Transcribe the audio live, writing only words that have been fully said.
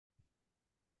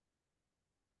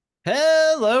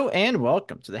Hello and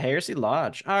welcome to the Heresy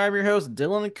Lodge. I'm your host,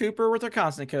 Dylan Cooper, with our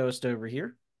constant co-host over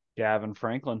here. Gavin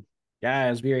Franklin.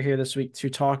 Guys, we are here this week to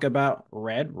talk about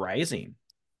Red Rising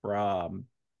from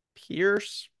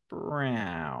Pierce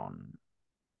Brown.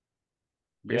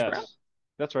 Pierce Brown? Yes,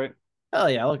 that's right.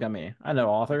 Hell yeah, look at me. I know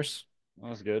authors.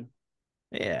 That was good.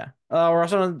 Yeah. We're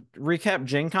also going to recap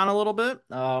Gencon a little bit.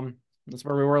 That's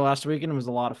where we were last weekend. It was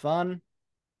a lot of fun.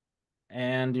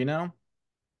 And,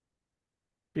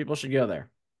 people should go there.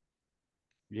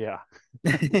 Yeah.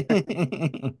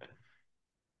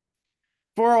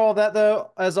 For all that,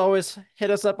 though, as always, hit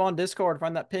us up on Discord.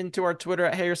 Find that pin to our Twitter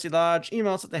at Heresy Lodge.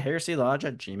 Email us at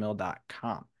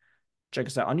theheresylodge@gmail.com. Check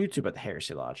us out on YouTube at the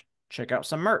Heresy Lodge. Check out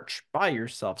some merch. Buy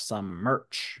yourself some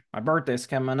merch. My birthday's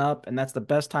coming up, and that's the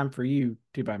best time for you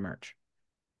to buy merch.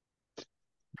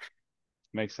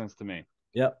 Makes sense to me.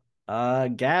 Yep.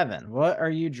 Gavin, what are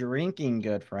you drinking,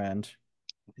 good friend?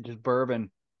 Just bourbon.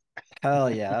 Hell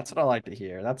yeah, that's what I like to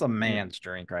hear. That's a Yeah, man's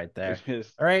drink right there.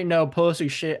 just There ain't no pussy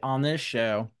shit on this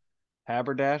show.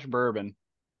 Haberdash bourbon.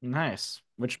 Nice.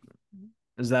 Which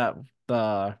is that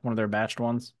the one of their batched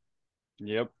ones?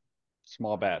 Yep.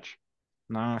 Small batch.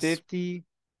 Nice. 56%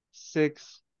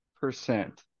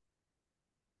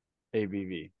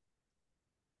 ABV.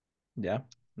 Yeah,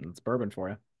 it's bourbon for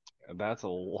you. That's a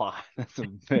lot. That's a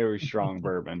very strong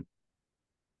bourbon.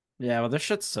 Yeah, well, this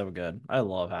shit's so good. I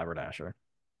love Haberdasher.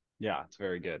 Yeah, it's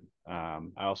very good. I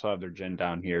also have their gin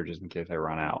down here just in case I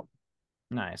run out.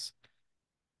 Nice.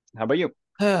 How about you?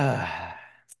 I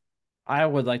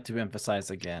would like to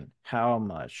emphasize again how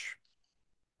much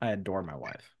I adore my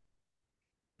wife.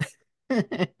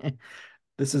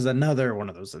 This is another one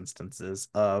of those instances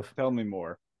of Tell me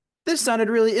more. this sounded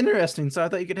really interesting, so I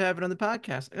thought you could have it on the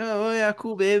podcast. Oh yeah,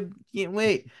 cool, babe. Can't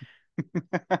wait.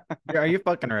 Are you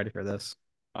fucking ready for this?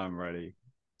 I'm ready.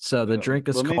 So the drink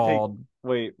is Let me take, called.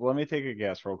 wait, let me take a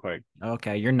guess real quick.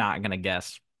 Okay, you're not gonna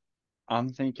guess. I'm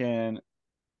thinking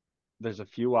there's a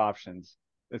few options.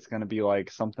 It's going to be like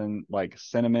something like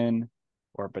cinnamon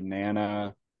or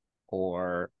banana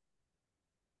or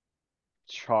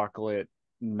chocolate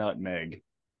nutmeg.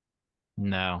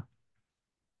 No.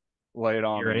 Lay it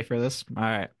on You ready me. for this? All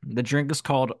right. The drink is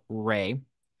called Ray.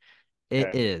 It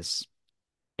Okay. is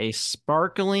a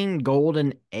sparkling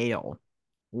golden ale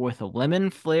with lemon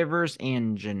flavors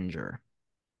and ginger.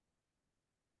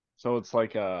 So it's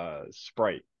like a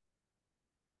Sprite.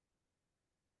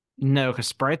 No, because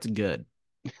Sprite's good.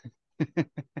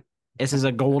 This is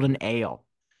a golden ale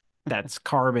that's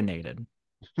carbonated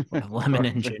with lemon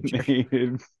and ginger.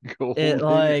 Carbonated It golden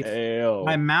like my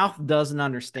ale. mouth doesn't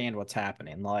understand what's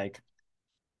happening. Like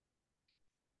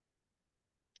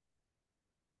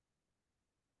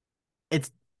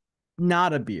it's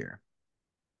not a beer,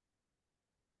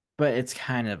 but it's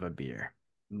kind of a beer.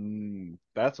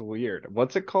 That's weird.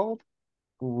 What's it called?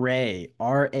 Ray,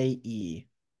 Rae.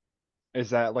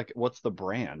 Is that like, what's the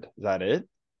brand? Is that it?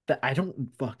 That I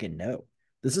don't fucking know.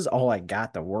 This is all I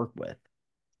got to work with.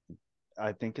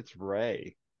 I think it's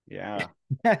Ray. Yeah.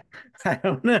 I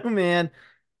don't know, man.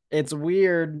 It's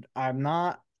weird. I'm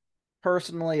not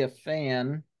personally a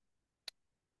fan.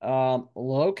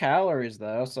 Low calories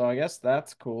though, so I guess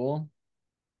that's cool.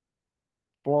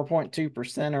 4.2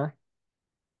 percenter.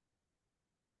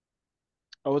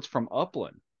 Oh, it's from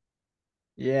Upland.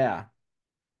 Yeah,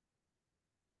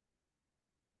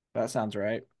 that sounds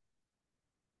right.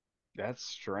 That's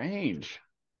strange.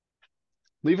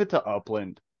 Leave it to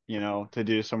Upland, to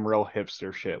do some real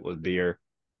hipster shit with beer.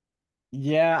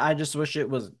 Yeah, I just wish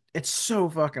it's so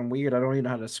fucking weird. I don't even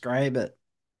know how to describe it.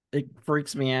 It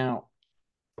freaks me out.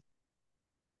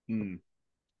 Hmm.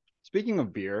 Speaking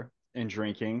of beer and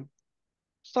drinking,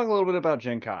 let's talk a little bit about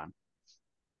Gen Con.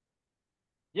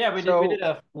 Yeah, we did So,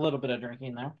 a little bit of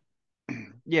drinking there.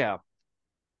 yeah,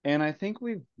 and I think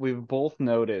we've both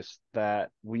noticed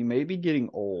that we may be getting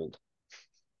old.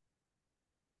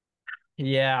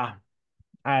 Yeah,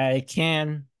 I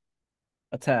can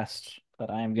attest that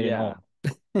I am getting Yeah.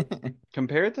 old.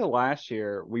 Compared to last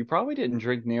year, we probably didn't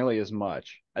drink nearly as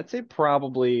much. I'd say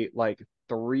probably like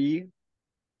 3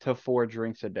 to 4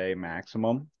 drinks a day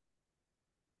maximum.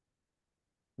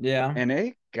 Yeah. And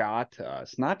it got to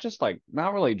us, not just like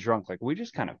not really drunk, like we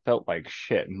just kind of felt like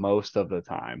shit most of the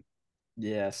time.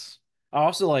 Yes. I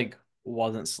also like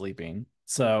wasn't sleeping.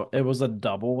 So it was a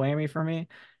double whammy for me.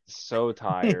 So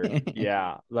tired.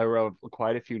 Yeah, there were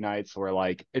quite a few nights where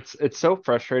like it's so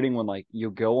frustrating when like you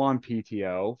go on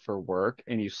PTO for work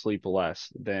and you sleep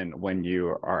less than when you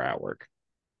are at work.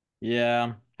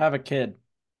 Yeah. Have a kid.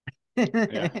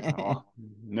 Yeah. Oh,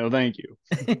 no, thank you.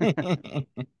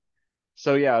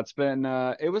 So yeah,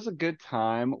 it was a good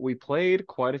time. We played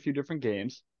quite a few different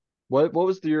games. What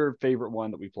was your favorite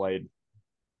one that we played?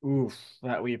 Oof,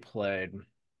 that we played.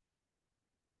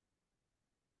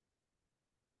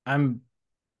 I'm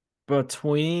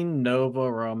between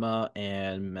Nova Roma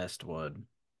and Mistwood.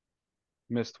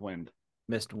 Mistwind.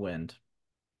 Mistwind.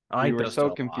 I We like were those so two a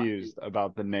lot. confused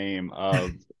about the name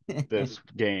of this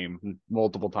game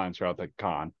multiple times throughout the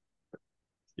con.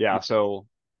 Yeah, Yeah, so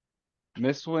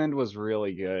Mistwind was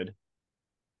really good.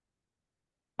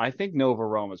 I think Nova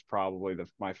Rome is probably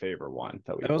my favorite one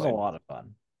that we it was a played. lot of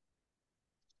fun.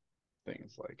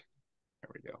 Things like there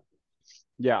we go.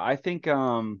 Yeah, I think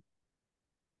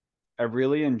I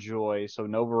really enjoy so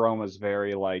Nova Rome is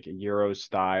very like Euro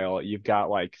style. You've got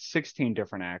like 16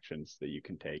 different actions that you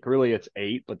can take. Really it's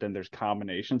 8, but then there's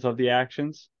combinations of the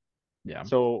actions. Yeah.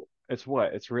 So it's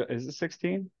what? It's real is it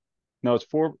 16? No, it's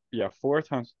 4. Yeah, 4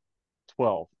 times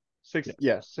 12. 6 Yes.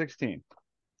 yeah, 16.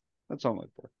 That's only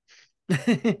 4.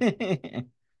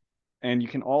 And you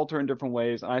can alter in different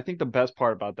ways. And I think the best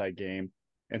part about that game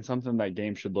and something that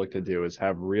game should look to do is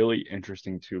have really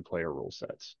interesting two-player rule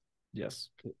sets. Yes.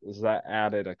 Is that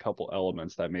added a couple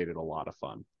elements that made it a lot of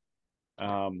fun.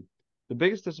 Um, the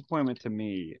biggest disappointment to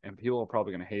me, and people are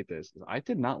probably going to hate this, is I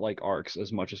did not like Arcs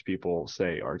as much as people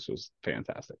say Arcs was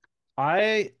fantastic.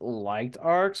 I liked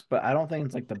Arcs, but I don't think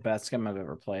it's like the best game I've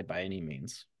ever played by any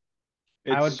means.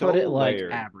 I It's would put it so like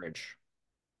layered. average.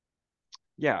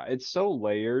 Yeah, it's so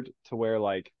layered to where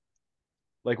like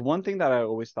one thing that I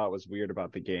always thought was weird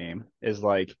about the game is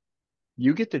like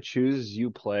you get to choose as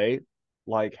you play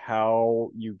like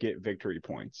how you get victory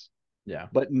points, Yeah.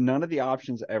 but none of the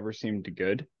options ever seemed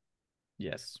good.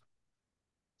 Yes.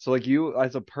 So like you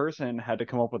as a person had to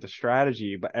come up with a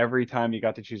strategy, but every time you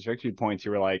got to choose victory points,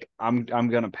 you were like, I'm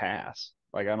gonna pass.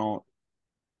 Like I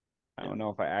Yeah. don't know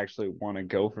if I actually want to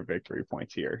go for victory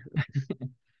points here.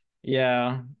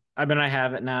 Yeah. I mean, I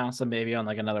have it now, so maybe on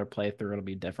like another playthrough it'll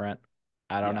be different.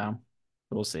 I don't Yeah. know.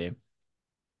 We'll see.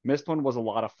 Missed one was a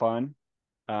lot of fun.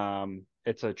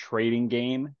 It's a trading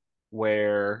game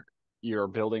where you're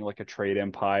building like a trade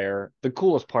empire. The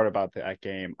coolest part about that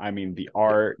game, I mean, the Yeah.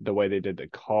 art, the way they did the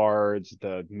cards,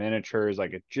 the miniatures,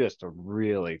 like it's just a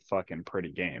really fucking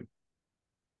pretty game.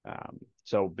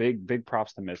 So big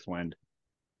props to Mistwind.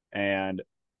 And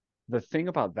the thing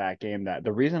about that game that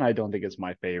the reason I don't think it's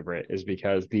my favorite is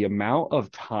because the amount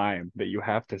of time that you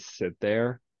have to sit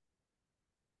there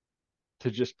to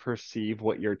just perceive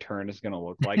what your turn is going to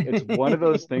look like. It's one of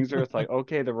those things where it's like,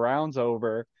 okay, the round's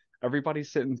over. Everybody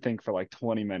sit and think for like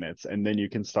 20 minutes and then you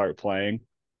can start playing.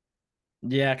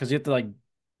 Yeah, because you have to like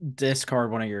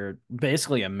discard one of your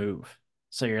basically a move.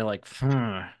 So you're like,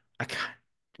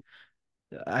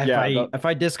 Yeah, if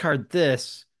I discard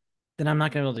this, then I'm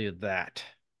not gonna be able to do that.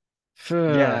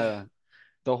 yeah,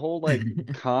 the whole like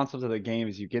concept of the game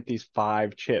is you get these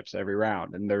 5 chips every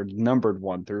round and they're numbered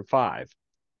 1 through 5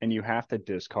 and you have to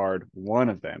discard one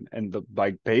of them. And the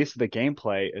like base of the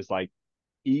gameplay is like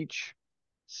each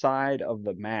side of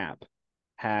the map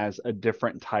has a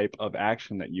different type of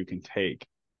action that you can take.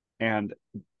 And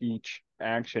each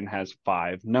action has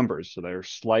 5 numbers, so they're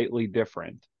slightly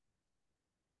different.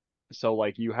 So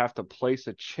like you have to place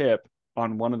a chip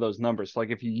on one of those numbers. So like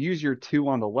if you use your 2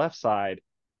 on the left side,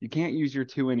 you can't use your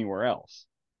 2 anywhere else.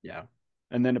 Yeah.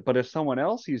 And then but if someone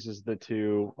else uses the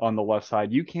 2 on the left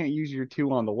side, you can't use your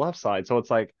 2 on the left side. So it's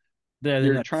like Then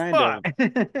you're like, trying fuck.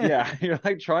 to yeah, you're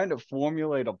like trying to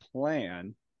formulate a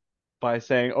plan by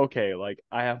saying, okay, like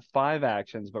I have 5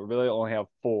 actions, but really only have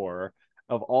 4.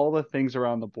 Of all the things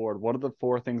around the board, what are the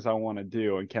 4 things I want to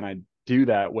do? And can I do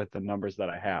that with the numbers that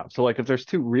I have? So, like, if there's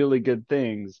 2 really good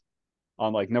things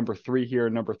on like number 3 here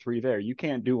and number 3 there, you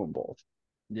can't do them both.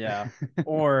 Yeah.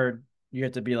 Or you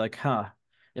have to be like, huh,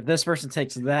 if this person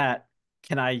takes that,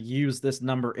 can I use this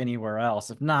number anywhere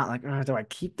else? If not, like, do I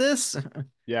keep this?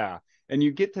 Yeah. And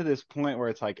you get to this point where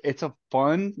it's like, it's a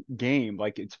fun game.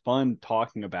 Like, it's fun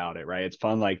talking about it, right? It's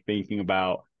fun, like, thinking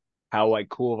about how, like,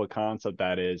 cool of a concept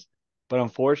that is. But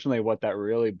unfortunately, what that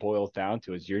really boils down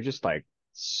to is you're just like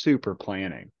super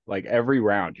planning. Like, every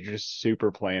round, you're just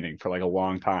super planning for like a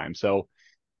long time. So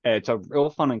it's a real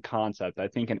fun and concept. I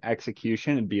think in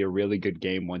execution, it'd be a really good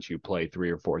game once you play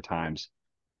 3 or 4 times.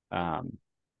 Um,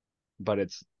 but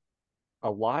it's a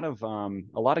lot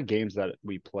of games that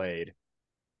we played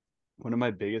one of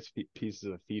my biggest pieces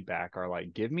of feedback are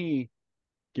like give me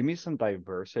some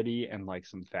diversity and like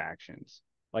some factions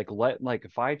like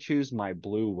if I choose my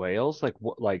blue whales like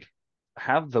what like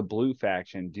have the blue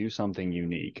faction do something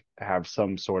unique have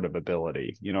some sort of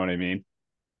ability you know what I mean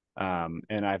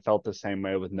and I felt the same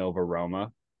way with Nova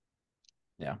Roma.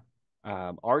 Yeah.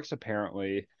 Arcs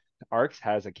apparently Arcs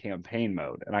has a campaign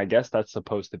mode and I guess that's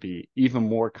supposed to be even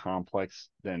more complex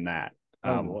than that.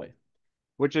 Oh um boy.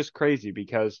 which is crazy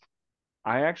because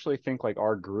I actually think like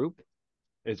our group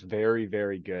is very,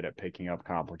 very good at picking up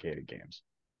complicated games.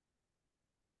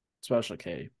 especially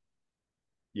Katie.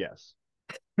 Yes,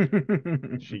 I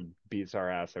she beats our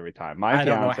ass every time. My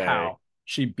don't know fiance, how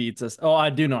she beats us. Oh,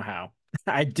 I do know how.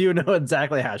 I do know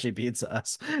exactly how she beats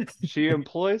us. she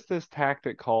employs this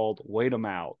tactic called wait 'em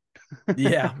out.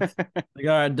 Yeah. Like, all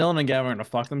right, Dylan and Gavin are gonna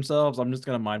fuck themselves. I'm just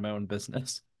gonna mind my own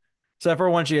business. Except for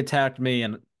when she attacked me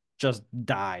and just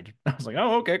died. I was like,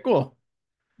 oh, okay, cool.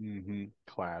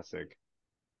 Classic.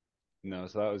 No,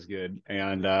 so that was good.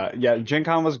 And yeah, Gen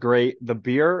Con was great. The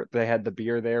beer, they had the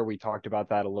beer there. We talked about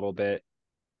that a little bit.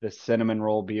 The cinnamon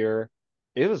roll beer.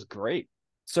 It was great.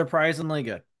 Surprisingly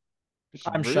good. It's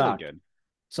I'm really shocked. good.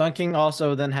 Sun King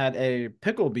also then had a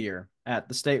pickle beer at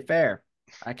the state fair.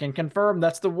 I can confirm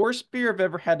that's the worst beer I've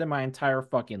ever had in my entire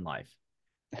fucking life.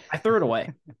 I threw it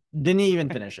away. Didn't even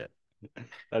finish it.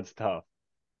 That's tough.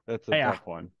 That's a Yeah. tough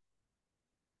one.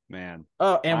 Man.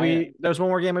 Oh, and I there was one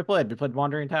more game we played. We played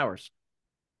Wandering Towers.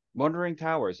 Wandering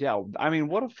Towers. Yeah, I mean,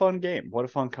 what a fun game. What a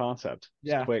fun concept.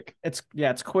 It's Yeah. quick. It's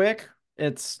quick.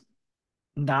 It's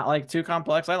not like too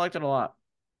complex. I liked it a lot.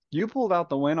 You pulled out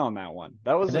the win on that one.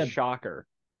 That I was a did. shocker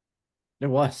It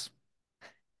was.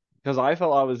 because I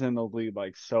felt I was in the lead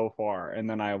like so far, and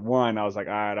then I won. I was like,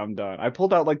 all right, I'm done. I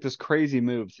pulled out like this crazy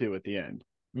move too at the end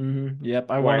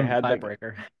Yep, I where won I in the had the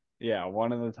tiebreaker. yeah,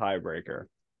 one in the tiebreaker.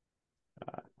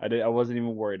 I wasn't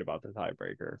even worried about the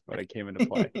tiebreaker, but it came into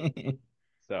play.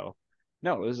 So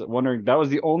no, it was wondering that was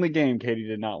the only game Katie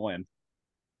did not win.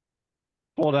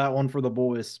 Pulled out one for the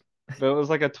boys. But it was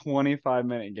like a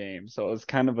 25-minute game, so it was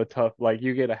kind of a tough, like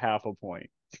you get a half a point.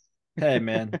 Hey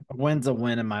man, a win's a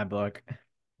win in my book.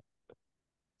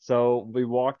 So we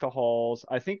walked the halls.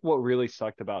 I think what really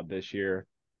sucked about this year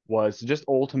was just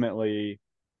ultimately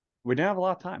we didn't have a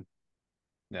lot of time.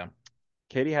 Yeah.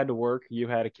 Katie had to work, you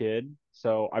had a kid.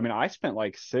 So I mean I spent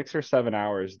like 6 or 7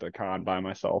 hours at the con by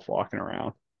myself walking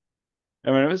around.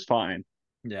 I mean it was fine.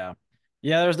 Yeah.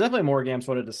 Yeah, there's definitely more games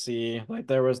I wanted to see. Like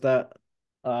there was that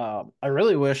I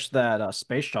really wish that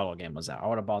Space Shuttle game was out. I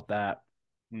would have bought that.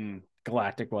 Hmm.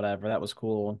 Galactic whatever. That was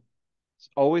cool.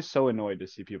 Always so annoyed to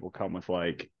see people come with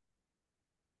like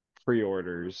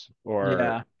pre-orders or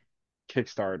Yeah.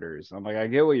 Kickstarters. I'm like, I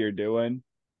get what you're doing.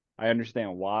 I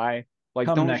understand why. Like,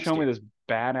 Come don't next show me year. this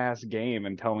badass game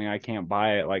and tell me I can't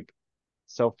buy it. Like,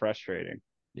 so frustrating.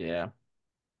 Yeah.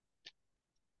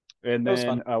 And It was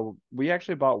then fun. we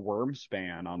actually bought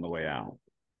Wormspan on the way out.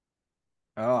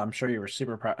 Oh, I'm sure you were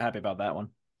super happy about that one.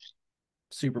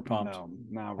 Super pumped. No,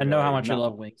 not I know how really. much you No,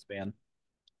 love Wingspan.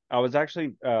 I was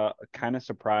actually kind of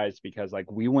surprised because like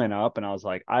we went up and I was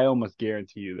like, I almost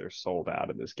guarantee you they're sold out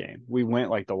of this game. We went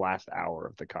like the last hour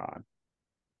of the con.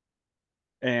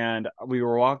 And we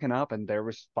were walking up and there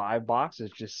was 5 boxes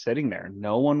just sitting there.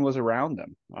 No one was around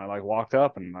them. I like walked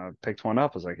up and I picked one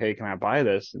up. I was like, hey, can I buy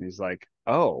this? And he's like,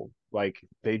 oh, like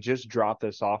they just dropped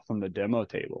this off from the demo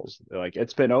tables. They're like,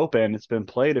 it's been open, it's been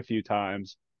played a few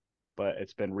times, but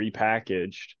it's been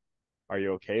repackaged. Are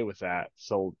you okay with that?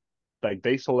 So like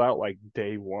they sold out like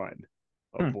day one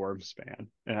of Hmm. Wormspan.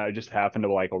 And I just happened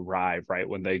to like arrive right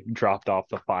when they dropped off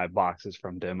the 5 boxes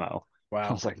from demo. I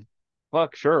Wow. was like,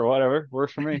 fuck, sure, whatever,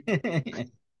 works for me.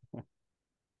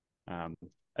 Um,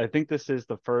 I think this is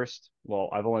the first, well,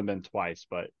 I've only been twice,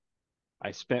 but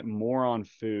I spent more on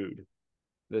food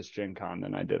this Gen Con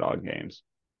than I did on games.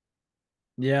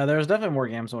 Yeah, there's definitely more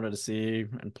games I wanted to see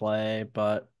and play,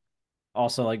 but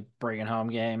also like bringing home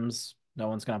games, no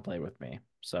one's gonna play with me.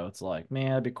 So it's like,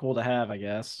 man, it'd be cool to have, I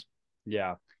guess.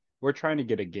 Yeah. We're trying to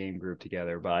get a game group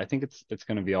together, but I think it's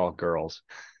going to be all girls,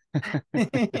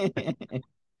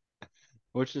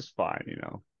 which is fine, you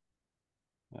know.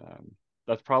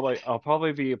 That's probably I'll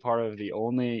probably be a part of the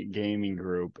only gaming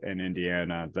group in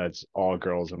Indiana that's all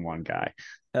girls and one guy.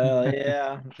 Hell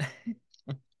yeah.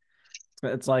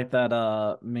 It's like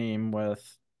that meme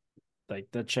with like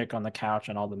the chick on the couch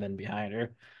and all the men behind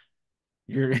her.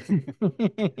 You're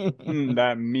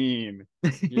That meme.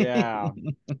 Yeah,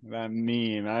 that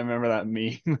meme. I remember that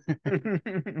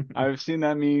meme. I've seen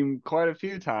that meme quite a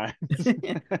few times.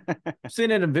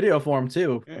 seen it in video form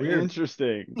too. Weird.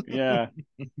 Interesting. Yeah.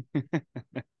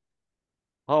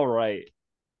 All right.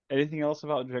 Anything else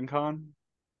about Gen Con?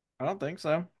 I don't think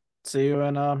so. See you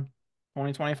in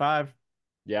 2025.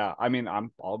 Yeah, I mean,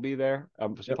 I'll be there.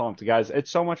 I'm just Yep. pumped, guys.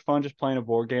 It's so much fun just playing a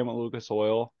board game at Lucas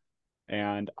Oil.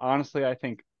 And honestly, I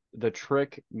think the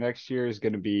trick next year is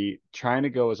going to be trying to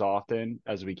go as often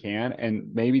as we can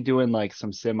and maybe doing like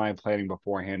some semi planning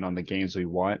beforehand on the games we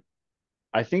want.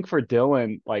 I think for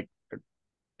Dylan, like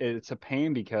it's a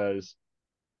pain because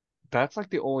that's like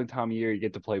the only time of year you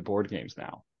get to play board games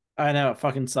now. I know it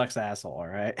fucking sucks, asshole.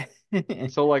 Right?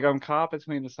 So like I'm caught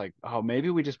between this like, oh, maybe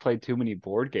we just played too many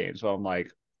board games. So I'm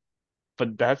like,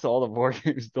 but that's all the board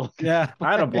games still get Yeah,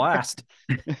 I had a to blast.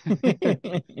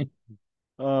 play.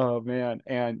 Oh man.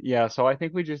 And yeah, so I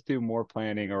think we just do more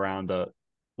planning around the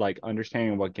like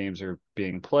understanding what games are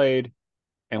being played,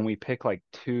 and we pick like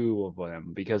two of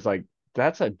them because like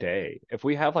that's a day. If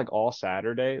we have like all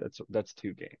Saturday, that's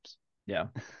two games. Yeah,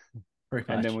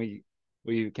 pretty And then much.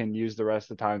 we can use the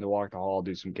rest of the time to walk the hall,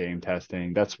 do some game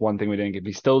testing. That's one thing we didn't get.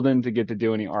 We still didn't get to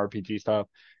do any RPG stuff.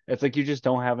 It's like you just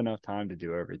don't have enough time to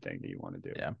do everything that you want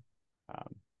to do. Yeah.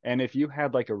 And if you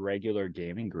had like a regular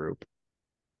gaming group,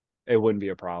 it wouldn't be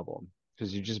a problem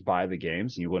because you just buy the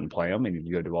games and you wouldn't play them and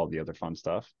you go do all the other fun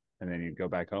stuff and then you go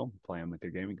back home play them with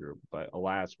your gaming group. But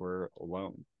alas, we're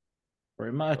alone.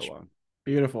 Pretty We're much. alone.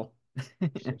 Beautiful.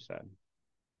 So sad.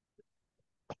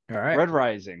 All right. Red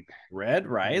Rising. Red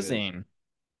Here it is. Rising.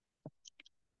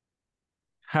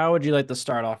 How would you like to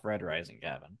start off Red Rising,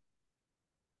 Gavin?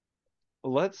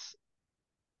 Let's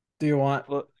Do you want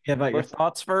to let, give out your let's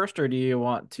thoughts first, or do you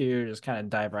want to just kind of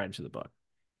dive right into the book?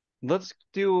 let's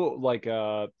do like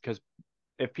because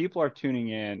if people are tuning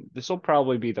in, this will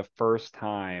probably be the first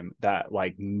time that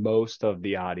like most of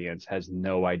the audience has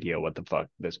no idea what the fuck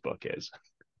this book is.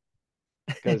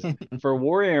 Because for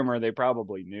Warhammer, they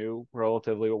probably knew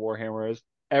relatively what Warhammer is.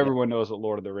 Yeah. Everyone knows what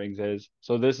Lord of the Rings is.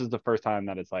 So this is the first time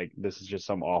that it's like this is just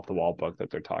some off the wall book that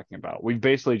they're talking about. We've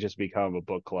basically just become a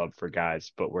book club for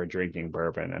guys, but we're drinking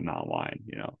bourbon and not wine.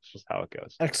 You know, it's just how it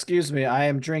goes. Excuse me, I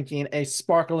am drinking a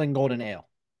sparkling golden ale.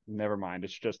 Never mind,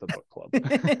 it's just a book club.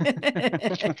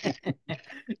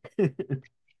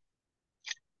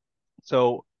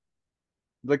 So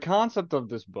the concept of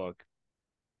this book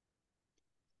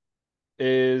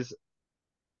is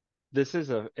this is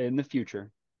a in the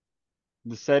future.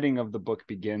 The setting of the book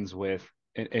begins with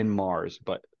in Mars,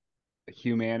 but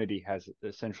humanity has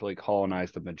essentially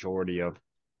colonized the majority of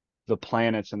the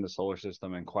planets in the solar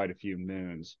system and quite a few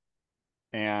moons.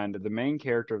 And the main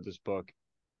character of this book,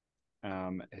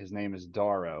 his name is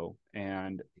Darrow,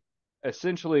 and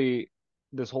essentially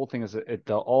this whole thing is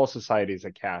all society is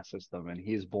a caste system, and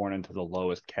he's born into the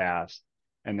lowest caste,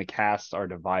 and the castes are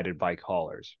divided by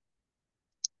colors.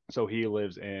 So he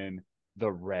lives in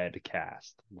the red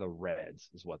caste. The Reds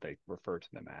is what they refer to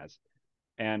them as.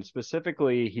 And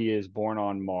specifically, he is born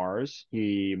on Mars.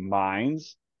 He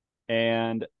mines,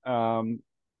 and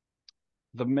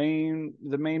the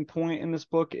main point in this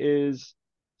book is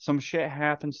some shit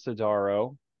happens to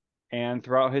Darrow, and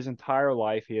throughout his entire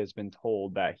life, he has been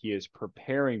told that he is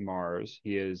preparing Mars.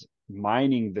 He is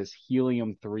mining this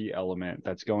helium-3 element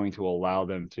that's going to allow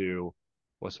them to,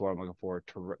 what's the word I'm looking for?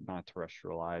 To not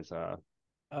terrestrialize,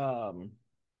 um,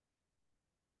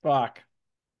 fuck.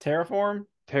 Terraform?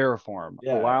 terraform,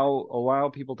 Yeah. allow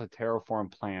people to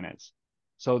terraform planets.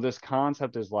 So this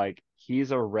concept is like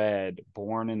he's a red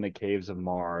born in the caves of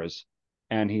Mars,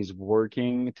 and he's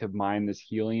working to mine this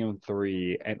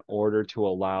helium-3 in order to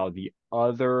allow the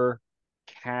other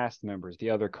cast members,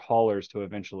 the other callers, to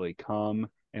eventually come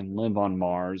and live on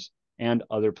Mars and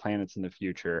other planets in the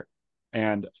future.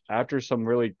 And after some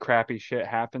really crappy shit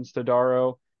happens to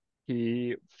Darrow,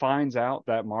 he finds out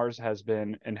that Mars has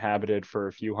been inhabited for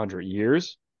a few hundred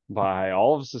years by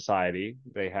all of society.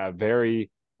 They have very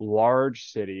large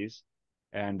cities,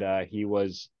 and he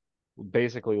was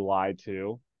basically lied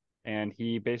to, and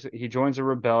he joins a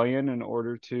rebellion in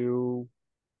order to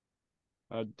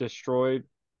destroy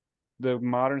the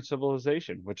modern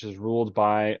civilization, which is ruled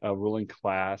by a ruling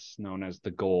class known as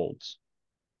the Golds.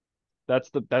 That's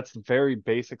the very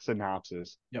basic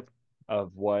synopsis Yep.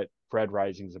 of what Red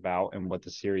Rising is about and what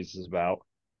the series is about.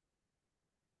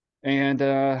 And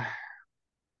I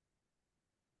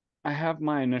have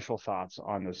my initial thoughts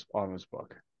on this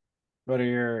book. What are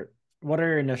your what are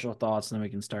your initial thoughts? And then we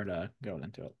can start going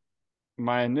into it.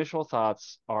 My initial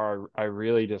thoughts are I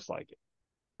really dislike it.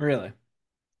 Really?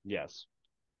 Yes.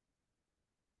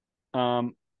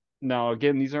 Um, now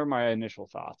again, these are my initial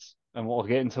thoughts, and we'll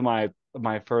get into my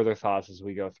further thoughts as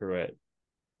we go through it.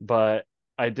 But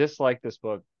I dislike this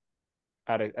book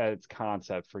at its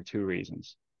concept for two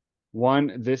reasons.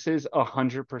 One, this is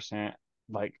 100%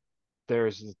 like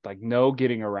there's like no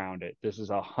getting around it. This is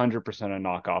 100% a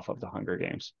knockoff of the Hunger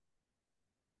Games.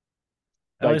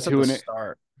 At Like least at to the an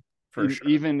start, for sure.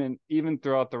 even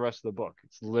throughout the rest of the book,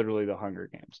 it's literally the Hunger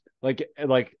Games. Like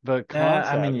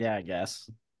I mean, yeah, I guess.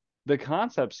 the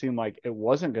concept seemed like it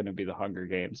wasn't going to be the Hunger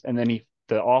Games, and then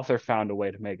the author found a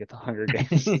way to make it the Hunger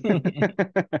Games.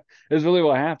 Is really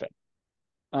what happened.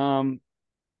 Um,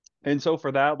 And so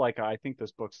for that, like I think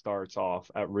this book starts off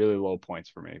at really low points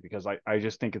for me because I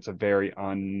just think it's a very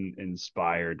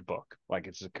uninspired book. Like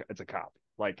it's a copy.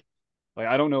 Like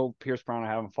I don't know Pierce Brown. I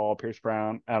haven't followed Pierce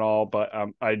Brown at all, but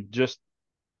I just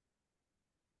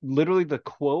literally the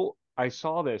quote I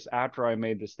saw this after I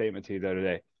made the statement to you the other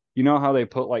day. You know how they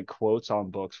put like quotes on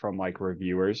books from like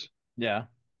reviewers? Yeah.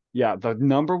 Yeah, the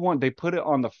number one, they put it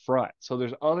on the front. So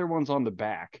there's other ones on the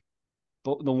back.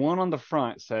 But the one on the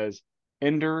front says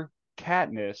Ender,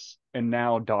 Katniss, and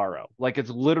now Darrow. Like it's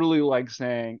literally like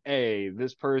saying, hey,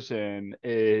 this person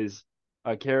is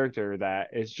a character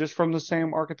that is just from the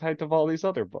same archetype of all these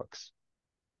other books.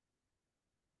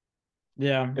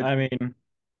 Yeah. It, I mean,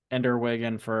 Ender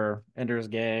Wiggin for Ender's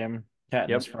Game, yep.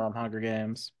 Katniss from Hunger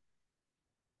Games.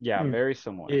 Yeah, Hmm. very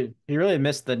similar. He really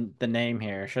missed the name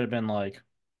here. Should have been like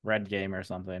Red Game or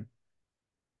something.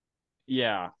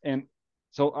 Yeah. And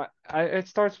so it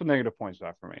starts with negative points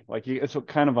back for me. Like it's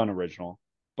kind of unoriginal,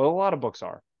 but a lot of books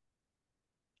are.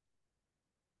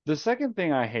 The second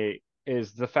thing I hate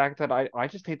is the fact that I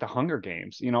just hate the Hunger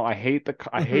Games. You know, I hate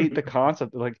the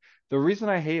concept. Like the reason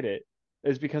I hate it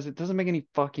is because it doesn't make any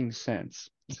fucking sense.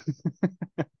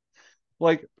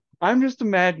 Like I'm just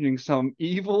imagining some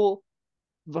evil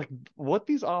like what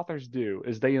these authors do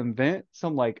is they invent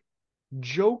some like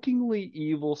jokingly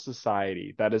evil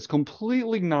society that is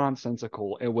completely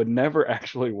nonsensical and would never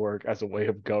actually work as a way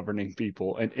of governing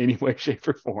people in any way, shape,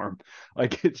 or form.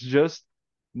 Like it's just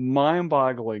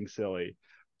mind-boggling silly.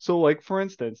 So, like for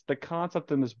instance, the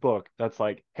concept in this book that's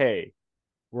like, hey,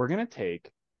 we're gonna take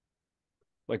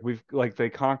like they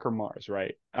conquer Mars,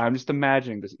 right? I'm just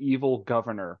imagining this evil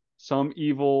governor, some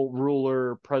evil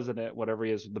ruler, president, whatever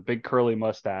he is, with the big curly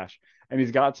mustache, and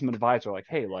he's got some advisor like,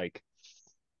 hey, like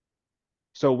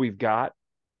so we've got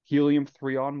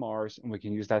helium-3 on Mars, and we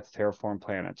can use that to terraform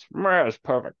planets. Yes,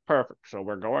 perfect, perfect. So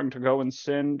we're going to go and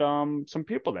send some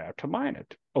people there to mine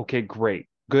it. Okay, great.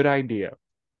 Good idea.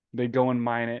 They go and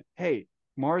mine it. Hey,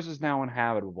 Mars is now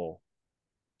inhabitable.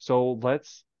 So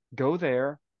let's go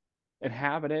there,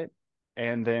 inhabit it,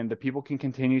 and then the people can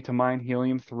continue to mine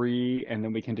helium-3, and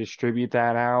then we can distribute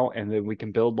that out, and then we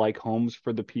can build like homes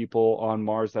for the people on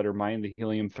Mars that are mining the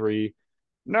helium-3.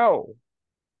 No,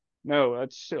 no,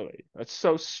 that's silly. That's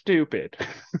so stupid.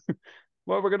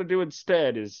 What we're going to do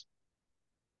instead is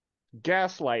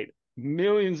gaslight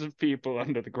millions of people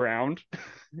under the ground,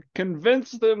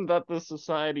 convince them that the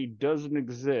society doesn't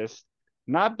exist,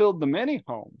 not build them any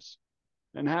homes,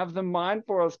 and have them mine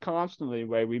for us constantly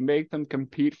where we make them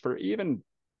compete for even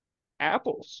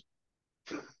apples.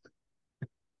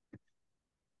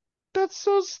 That's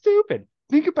so stupid.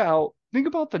 Think about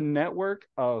the network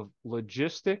of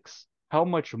logistics, how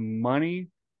much money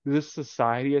this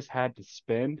society has had to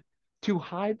spend to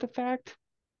hide the fact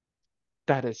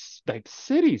that is like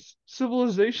cities,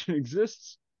 civilization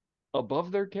exists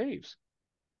above their caves.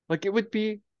 Like it would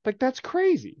be like that's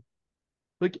crazy.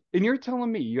 Like, and you're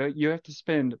telling me you have to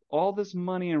spend all this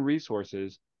money and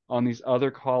resources on these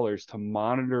other callers to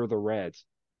monitor the Reds,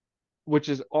 which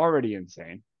is already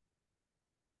insane.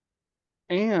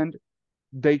 And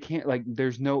they can't like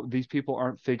there's no these people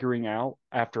aren't figuring out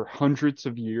after hundreds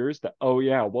of years that oh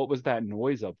yeah what was that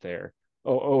noise up there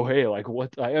oh hey like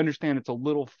what I understand it's a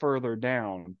little further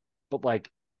down but like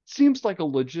seems like a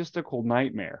logistical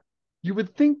nightmare. You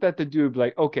would think that the dude would be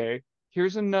like okay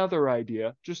here's another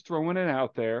idea just throwing it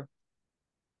out there.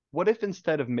 What if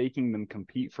instead of making them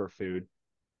compete for food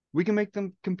we can make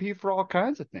them compete for all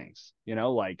kinds of things, you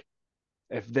know, like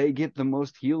if they get the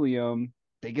most helium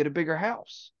they get a bigger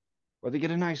house or they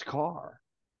get a nice car.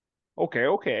 Okay,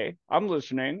 okay, I'm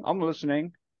listening. I'm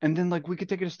listening. And then like we could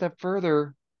take it a step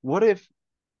further. What if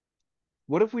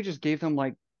we just gave them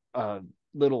like a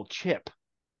little chip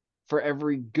for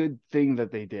every good thing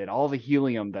that they did, all the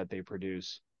helium that they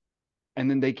produce, and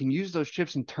then they can use those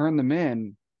chips and turn them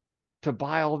in to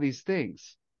buy all these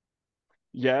things.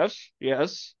 Yes,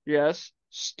 yes, yes.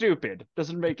 Stupid.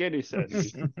 Doesn't make any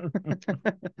sense.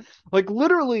 Like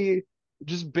literally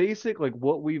just basic like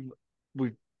what we've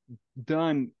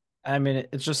done. I mean,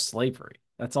 it's just slavery.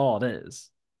 That's all it is.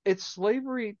 It's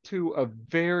slavery to a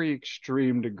very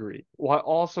extreme degree, while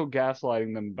also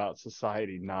gaslighting them about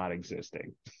society not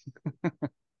existing.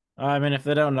 I mean, if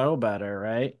they don't know better,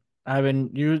 right? I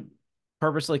mean, you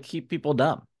purposely keep people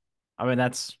dumb. I mean,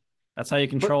 that's how you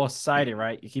But control a society,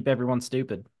 right? You keep everyone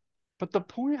stupid. but the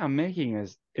point I'm making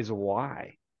is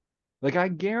why. Like I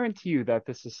guarantee you that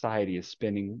this society is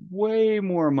spending way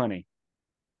more money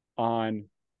on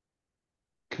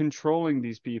controlling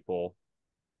these people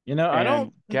You know, I and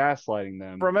don't, gaslighting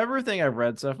them. from everything I've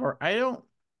read so far, I don't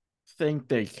think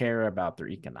they care about their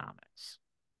economics.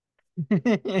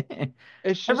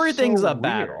 It's just so Everything's a weird.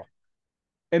 battle.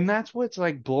 And that's what's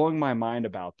like blowing my mind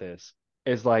about this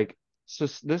is like so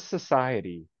this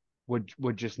society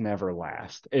would just never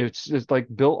last. It's just like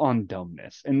built on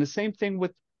dumbness. And the same thing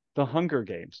with the Hunger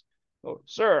Games. Oh,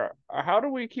 sir, how do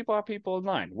we keep our people in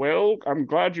line? Well, I'm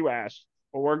glad you asked.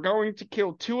 We're going to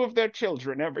kill two of their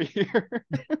children every year.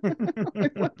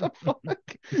 Like, what the fuck?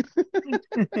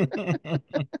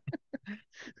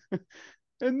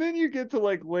 And then you get to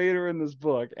like later in this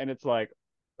book, and it's like,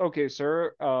 okay,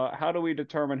 sir, how do we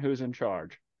determine who's in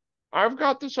charge? I've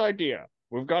got this idea.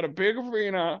 We've got a big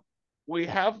arena. We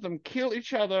have them kill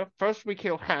each other. First, we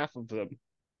kill half of them.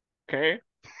 Okay?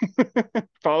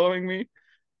 Following me?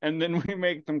 And then we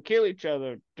make them kill each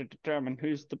other to determine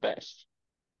who's the best.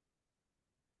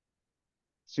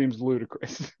 Seems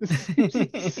ludicrous. Seems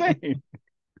insane.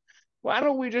 Why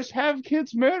don't we just have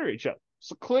kids murder each other?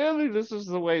 So clearly, this is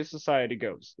the way society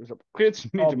goes. Kids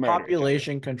need Oh, to murder each other.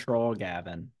 population control,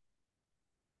 Gavin.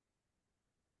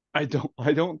 I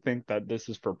don't think that this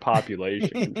is for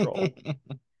population control.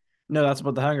 No, that's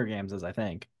what the Hunger Games is, I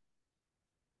think.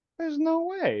 There's no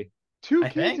way. Two I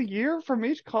kids a think. year from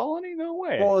each colony? No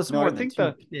way. Well, it's No, I more than think two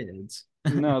the kids.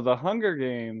 no, the Hunger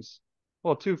Games,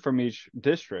 well, two from each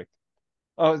district.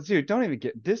 Oh, dude, don't even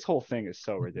get this whole thing is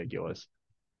so ridiculous.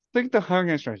 Think the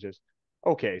Hunger Games are just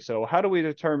okay, so how do we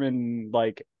determine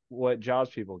like what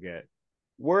jobs people get?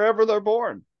 Wherever they're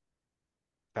born.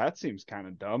 That seems kind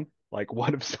of dumb. Like,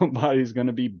 what if somebody's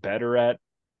gonna be better at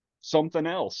something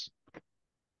else?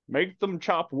 Make them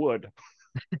chop wood.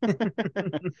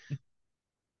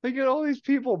 They get all these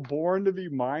people born to be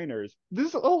miners.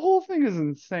 This the whole thing is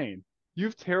insane.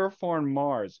 You've terraformed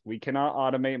Mars. We cannot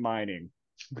automate mining.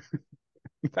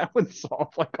 That would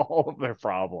solve like all of their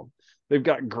problems. They've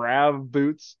got grav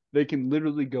boots. They can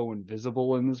literally go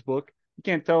invisible in this book. You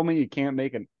can't tell me you can't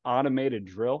make an automated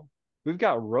drill. We've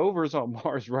got rovers on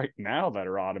Mars right now that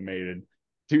are automated.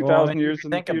 Well, I 2,000 mean, if years you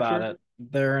in the think about future. it,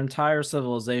 their entire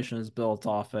civilization is built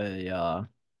off a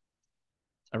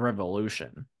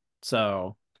revolution.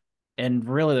 So, and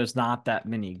really, there's not that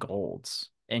many golds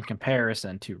in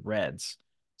comparison to reds.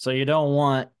 So you don't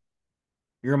want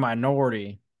your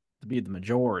minority to be the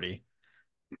majority.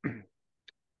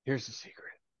 Here's the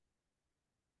secret.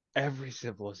 Every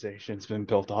civilization's been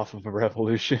built off of a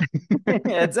revolution.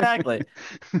 Exactly.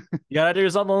 You gotta do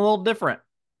something a little different.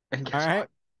 And All guess right. what?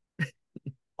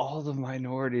 All the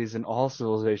minorities in all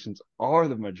civilizations are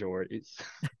the majorities.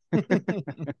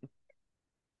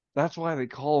 That's why they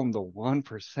call them the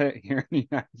 1% here in the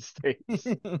United States.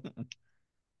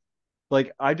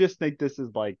 Like, I just think this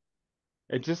is like,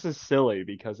 it just is silly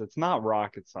because it's not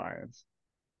rocket science.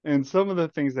 And some of the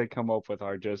things they come up with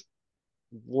are just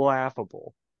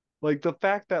laughable. Like the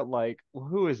fact that, like,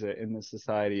 who is it in this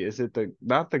society? Is it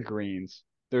not the Greens?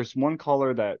 There's one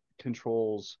color that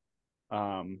controls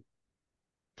um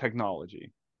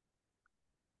technology.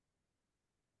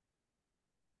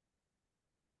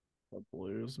 The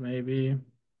blues, maybe.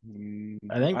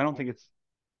 I I think don't think it's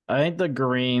I think the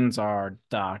greens are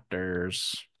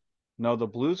doctors. no, the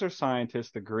blues are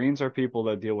scientists, the greens are people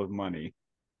that deal with money,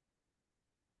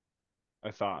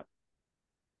 I thought.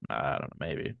 I don't know,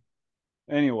 maybe.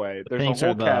 Anyway, The there's a pinks are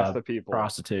whole cast the of people.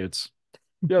 prostitutes.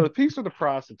 Yeah, the pinks are the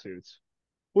prostitutes,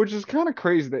 which is kind of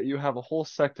crazy that you have a whole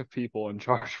sect of people in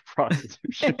charge of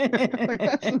prostitution. Like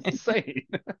that's insane.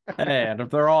 And if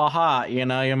they're all hot, you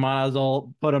might as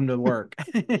well put them to work.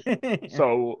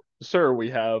 So, sir,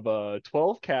 we have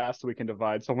 12 casts we can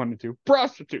divide someone into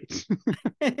prostitutes.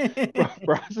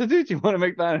 Prostitutes? You want to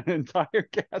make that an entire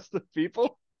cast of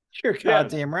people? You're Yes,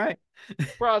 goddamn right.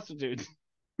 prostitutes.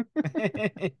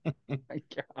 My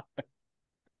God,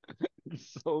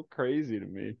 it's so crazy to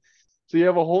me. So you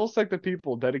have a whole sect of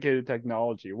people dedicated to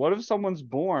technology. What if someone's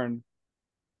born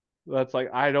that's like,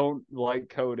 I don't like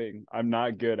coding. I'm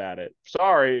not good at it.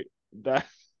 Sorry, that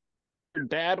your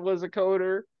dad was a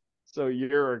coder, so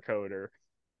you're a coder.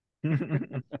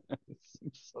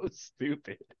 It's so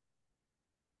stupid.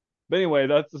 But anyway,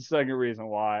 that's the second reason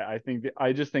why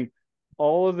I just think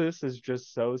all of this is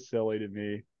just so silly to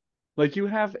me. Like you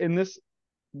have in this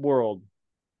world,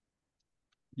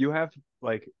 you have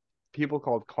like people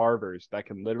called carvers that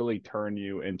can literally turn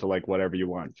you into like whatever you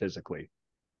want physically.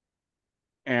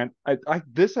 And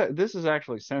this is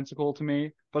actually sensical to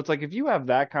me, but it's like if you have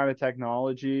that kind of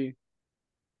technology,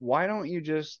 why don't you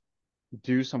just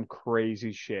do some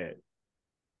crazy shit?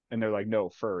 And they're like, no,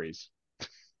 furries.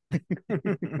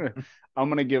 I'm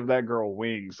gonna give that girl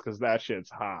wings because that shit's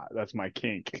hot. That's my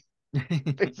kink.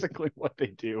 Basically what they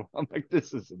do. I'm like,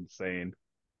 this is insane.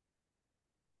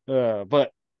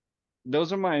 But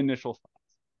those are my initial thoughts.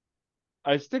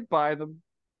 I stick by them.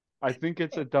 I think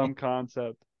it's a dumb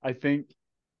concept. I think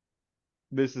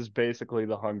this is basically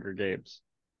the Hunger Games.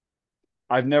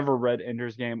 I've never read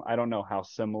Ender's Game. I don't know how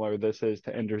similar this is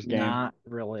to Ender's Game. Not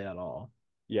really at all.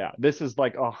 Yeah, this is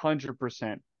like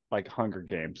 100% like Hunger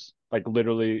Games. Like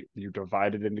literally, you're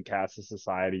divided into castes of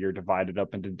society. You're divided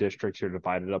up into districts. You're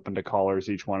divided up into colors.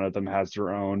 Each one of them has their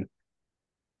own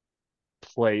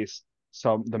place.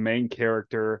 So the main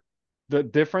character, the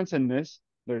difference in this,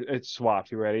 it's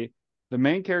swapped. You ready? The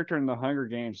main character in the Hunger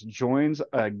Games joins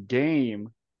a game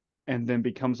and then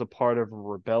becomes a part of a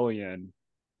rebellion.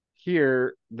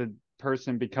 Here, the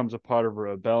person becomes a part of a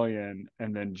rebellion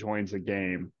and then joins a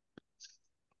game.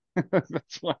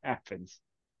 That's what happens.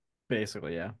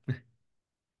 Basically, yeah.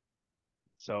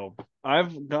 So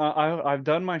I've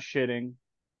done my shitting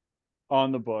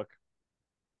on the book,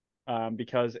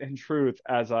 because in truth,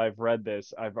 as I've read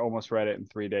this, I've almost read it in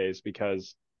 3 days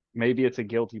because maybe it's a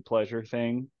guilty pleasure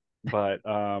thing, but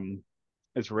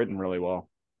it's written really well.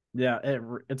 Yeah,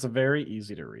 it's a very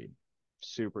easy to read.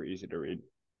 Super easy to read.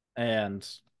 And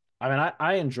I mean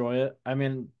I enjoy it. I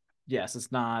mean, yes,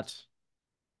 it's not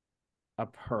a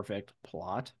perfect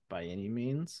plot by any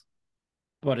means,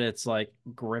 but it's like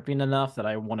gripping enough that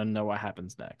I want to know what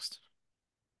happens next.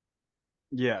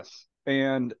 Yes.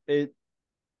 I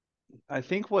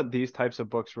think what these types of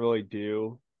books really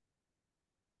do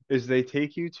is they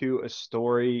take you to a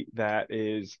story that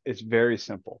is it's very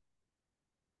simple.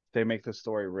 They make the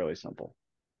story really simple.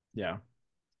 Yeah.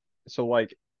 So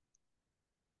like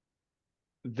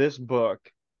this book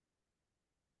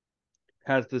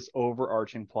has this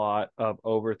overarching plot of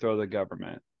overthrow the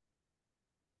government,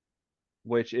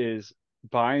 which is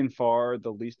by and far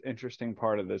the least interesting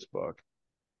part of this book.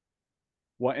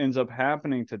 What ends up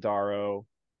happening to Darrow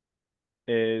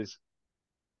is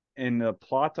in the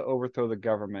plot to overthrow the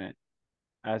government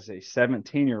as a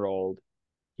 17-year-old,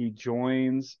 he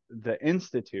joins the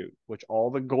institute, which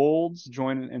all the golds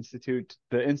join the institute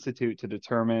to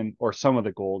determine, or some of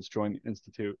the golds join the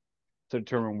institute to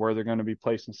determine where they're going to be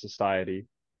placed in society.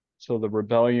 So the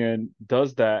rebellion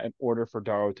does that in order for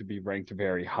Darrow to be ranked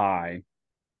very high,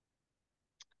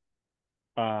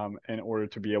 in order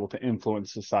to be able to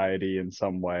influence society in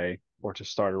some way or to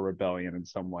start a rebellion in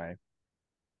some way.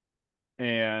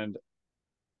 And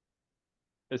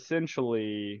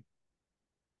essentially,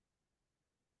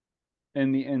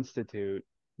 in the institute,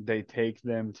 they take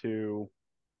them to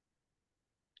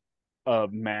a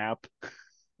map.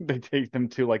 They take them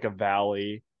to like a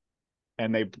valley,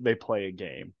 and they play a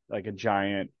game, like a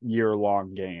giant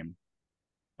year-long game.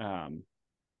 Um,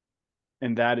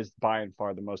 and that is by and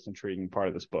far the most intriguing part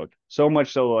of this book. So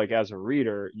much so, like as a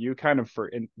reader, you kind of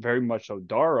very much so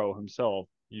Darrow himself,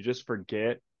 you just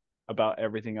forget about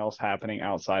everything else happening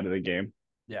outside of the game,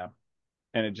 Yeah.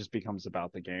 and it just becomes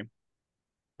about the game.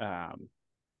 Um,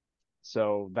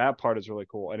 so that part is really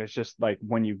cool, and it's just like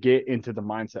when you get into the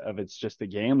mindset of it's just a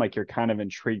game, like you're kind of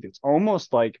intrigued. It's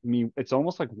almost like me. It's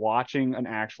almost like watching an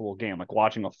actual game, like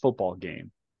watching a football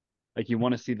game. Like you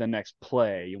want to see the next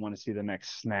play, you want to see the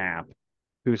next snap,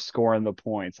 who's scoring the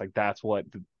points. Like that's what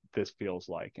this feels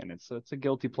like, and it's a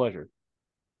guilty pleasure.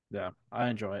 Yeah. I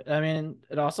enjoy it. I mean,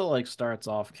 it also like starts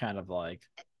off kind of like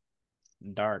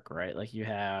dark, right? Like you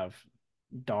have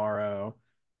Darrow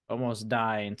almost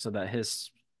dying so that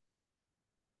his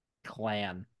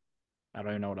clan, I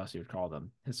don't even know what else you would call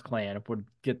them, his clan would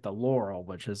get the laurel,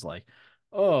 which is like,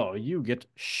 oh, you get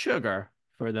sugar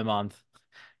for the month.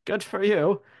 Good for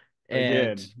you.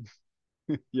 And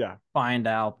Again, yeah, find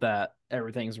out that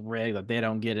everything's rigged, that they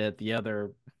don't get it, the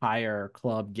other higher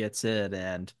club gets it,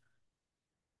 and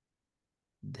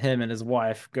him and his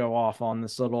wife go off on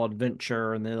this little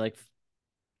adventure and they like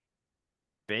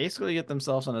basically get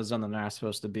themselves in a zone they're not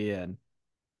supposed to be in.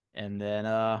 And then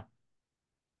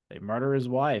they murder his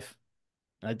wife.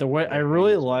 Like the way I they hang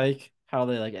really his wife. like how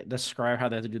they like describe how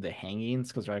they have to do the hangings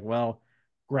because they're like, well,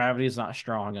 gravity's not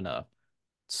strong enough.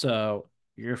 So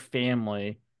your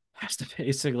family has to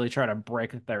basically try to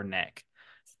break their neck.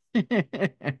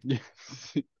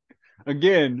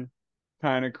 Again,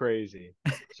 kind of crazy.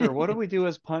 Sir, what do we do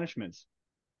as punishments?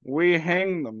 We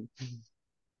hang them.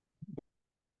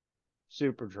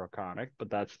 Super draconic, but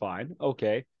that's fine.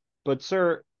 Okay. But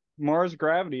sir, Mars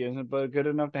gravity isn't but good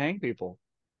enough to hang people.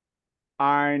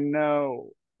 I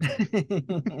know.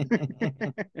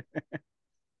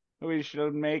 We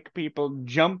should make people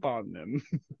jump on them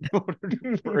in order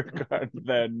to break out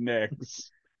their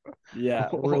necks. Yeah,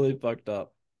 really fucked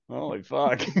up. Holy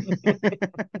fuck.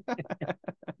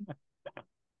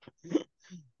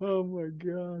 Oh my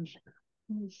gosh.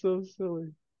 That's so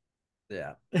silly.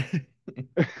 Yeah.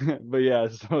 But yeah,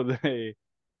 so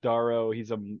Darrow, he's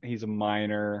a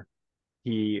miner.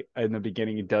 he in the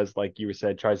beginning he does like you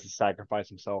said tries to sacrifice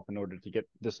himself in order to get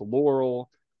this laurel,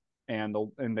 and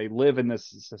they live in this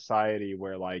society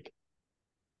where like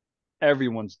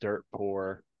everyone's dirt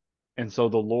poor, and so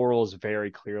the laurel is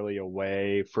very clearly a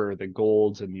way for the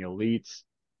golds and the elites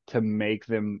to make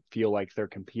them feel like they're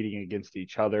competing against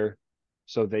each other,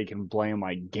 so they can blame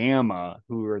like Gamma,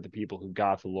 who are the people who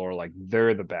got the laurel, like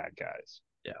they're the bad guys.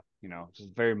 Yeah. It's a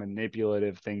very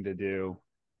manipulative thing to do.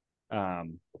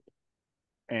 um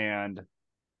and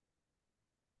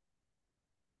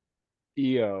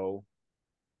Io,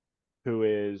 who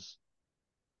is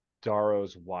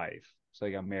Daro's wife. So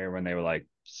they got married when they were like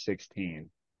 16.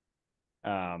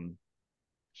 Um,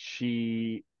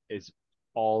 she is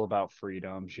all about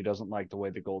freedom. She doesn't like the way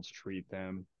the Golds treat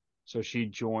them. So she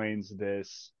joins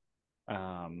this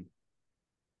um,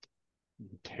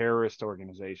 terrorist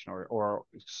organization, or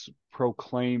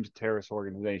proclaimed terrorist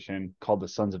organization called the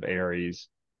Sons of Ares.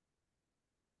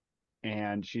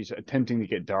 And she's attempting to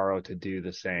get Daro to do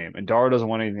the same. And Daro doesn't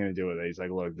want anything to do with it. He's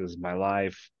like, look, this is my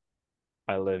life.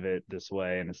 I live it this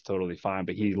way and it's totally fine.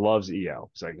 But he loves Io.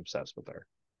 He's like obsessed with her.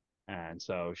 And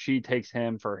so she takes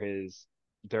him for his,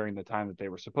 during the time that they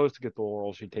were supposed to get the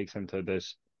laurel, she takes him to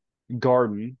this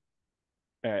garden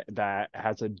that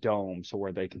has a dome so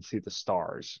where they can see the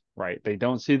stars, right? They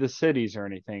don't see the cities or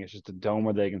anything. It's just a dome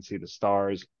where they can see the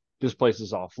stars. This place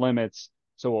is off limits.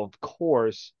 So, of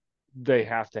course, they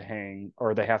have to hang,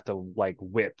 or they have to like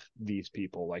whip these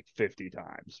people like 50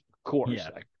 times. Of course, Yeah.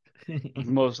 like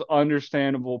most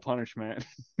understandable punishment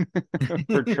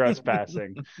for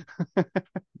trespassing.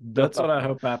 That's what I Duh.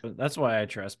 hope happens. That's why I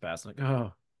trespass. Like,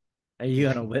 oh, are you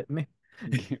gonna whip me?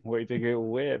 Can't wait to get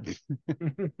whipped.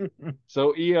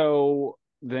 So Io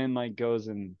then like goes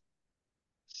and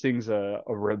sings a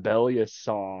rebellious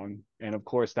song, and of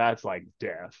course that's like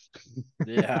death.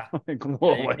 Yeah. Like, Yeah,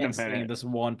 whoa, you wait a can't sing minute. this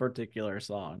one particular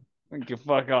song. Like, you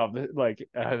fuck off. Like,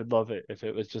 I would love it if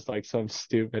it was just like some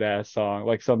stupid ass song,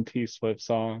 like some T Swift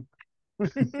song. I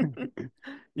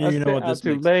You know stay what out this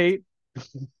too makes? late.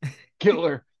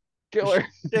 Killer. Killer.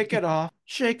 Shake it off.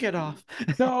 Shake it off.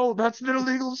 No, that's an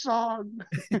illegal song.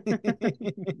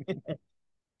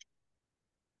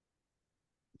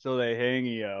 So they hang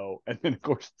Io, and then of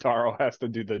course Taro has to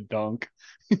do the dunk.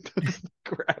 He does the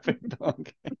graphic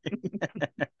dunk.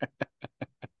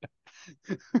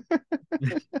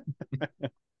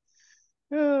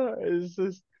 Yeah, it's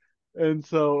just, and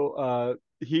so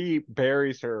he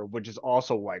buries her, which is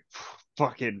also like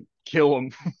fucking kill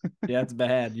him. Yeah, it's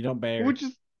bad. You don't bury. Which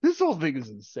is, this whole thing is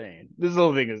insane. This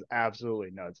whole thing is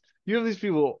absolutely nuts. You have these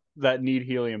people that need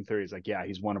helium-3. It's like, yeah,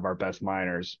 he's one of our best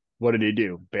miners. What did he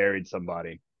do? Buried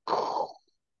somebody.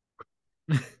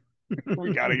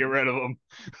 We got to get rid of him.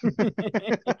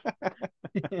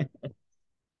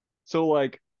 So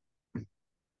like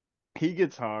he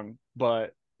gets hung,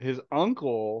 but his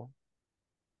uncle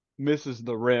misses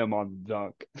the rim on the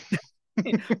dunk.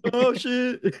 Oh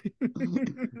shit.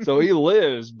 So he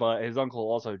lives, but his uncle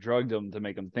also drugged him to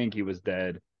make him think he was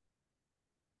dead.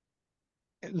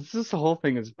 It's just, the whole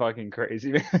thing is fucking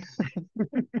crazy, man.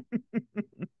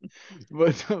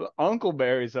 But so uncle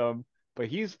buries him, but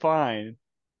he's fine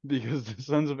because the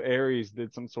Sons of Ares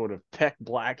did some sort of tech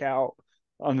blackout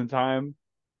on the time.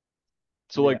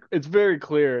 So Yeah. like it's very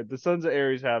clear the Sons of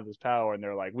Ares have this power, and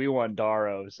they're like, we want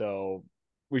Daro, so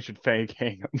we should fake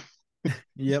hang him.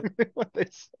 Yep. What they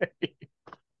say.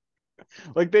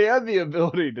 Like they had the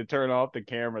ability to turn off the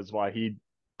cameras while he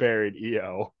buried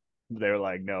Io. They're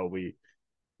like, no, we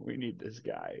need this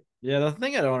guy. Yeah, the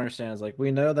thing I don't understand is like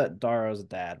we know that Daro's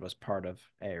dad was part of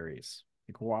Ares.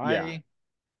 Like Yeah. why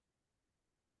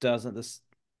doesn't this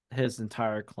his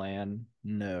entire clan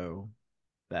know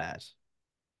that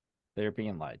they're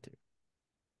being lied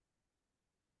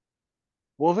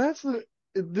Well, that's the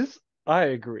this I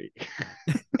agree.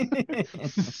 to?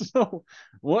 So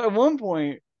at one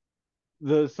point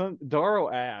the son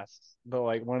Daro asks the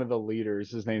like one of the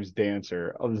leaders, his name's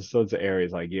Dancer of the Sons of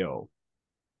Ares, like, yo,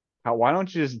 why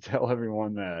don't you just tell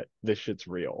everyone that this shit's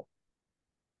real?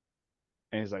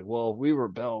 And he's like, well, if we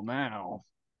rebel now,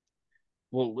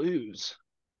 we'll lose.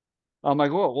 I'm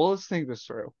like, well, let's think this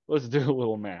through. Let's do a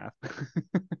little math.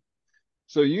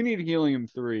 So you need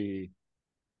helium-3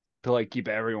 to like keep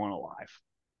everyone alive.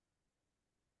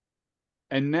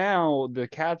 And now the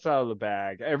cat's out of the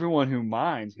bag. Everyone who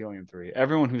mines helium-3,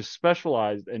 everyone who's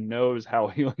specialized and knows how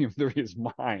helium-3 is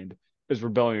mined, is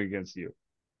rebelling against you.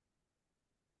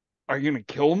 Are you gonna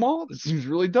kill them all? This seems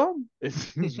really dumb. It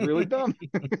seems really dumb.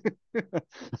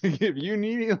 Like, if you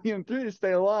need helium-3 to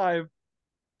stay alive,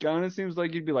 kind of seems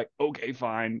like you'd be like, okay,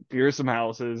 fine. Here's some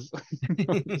houses.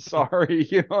 Sorry,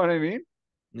 you know what I mean?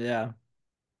 Yeah.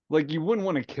 Like you wouldn't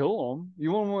want to kill them.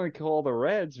 You wouldn't want to kill all the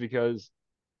Reds because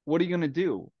what are you going to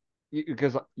do?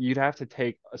 Because you'd have to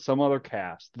take some other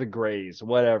cast, the Grays,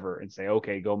 whatever, and say,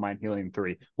 okay, go mine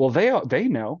helium-3. Well, they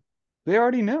know, they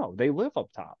already know, they live up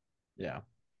top, Yeah.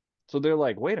 so they're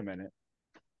like, wait a minute,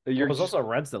 Well, you're there's just also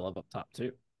Reds that live up top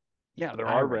too. yeah, The there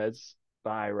I are Reds. Reds, the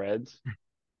I Reds,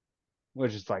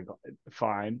 which is like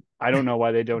fine. I don't know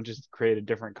why they don't just create a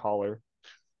different color,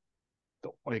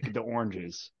 like the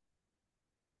oranges.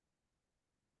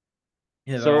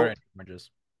 Yeah, there So aren't any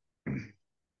oranges.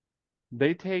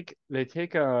 they take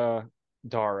a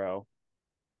Darrow.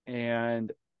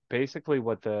 And basically,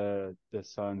 what the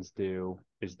Suns do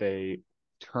is they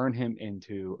turn him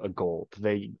into a gold.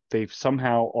 They've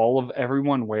somehow all of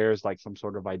everyone wears like some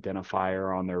sort of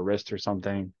identifier on their wrist or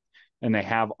something, and they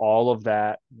have all of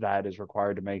that is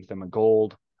required to make them a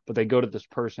gold. But they go to this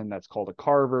person that's called a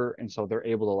carver, and so they're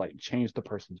able to like change the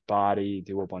person's body,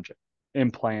 do a bunch of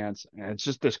implants, and it's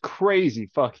just this crazy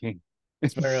fucking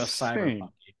It's very insane cyberpunk.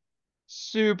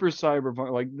 super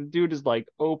cyberpunk. Like the dude is like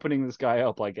opening this guy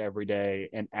up like every day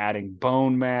and adding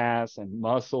bone mass and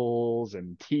muscles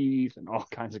and teeth and all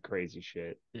kinds of crazy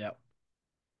shit. Yep.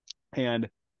 And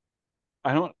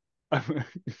I don't.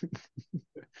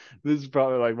 This is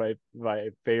probably like my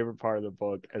favorite part of the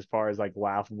book as far as like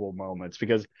laughable moments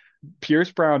because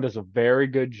Pierce Brown does a very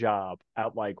good job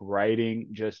at like writing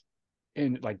just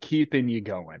in like keeping you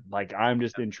going. Like I'm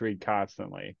just intrigued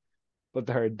constantly. But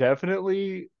there are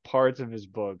definitely parts of his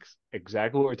books,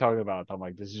 exactly what we're talking about. I'm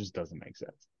like, this just doesn't make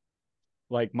sense.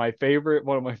 Like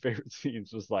one of my favorite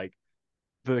scenes was like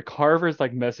the carver's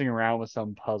like messing around with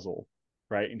some puzzle,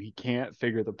 right? And he can't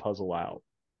figure the puzzle out.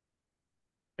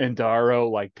 And Darrow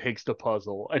like takes the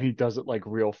puzzle and he does it like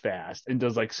real fast and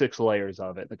does like 6 layers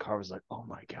of it. And the carver's like, oh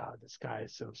my God, this guy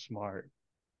is so smart.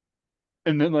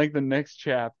 And then like the next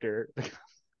chapter,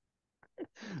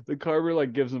 the carver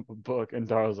like gives him a book and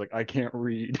Darrow's like, I can't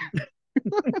read.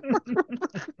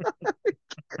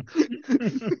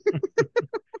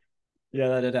 Yeah,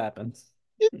 that it happens.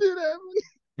 It did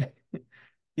happen.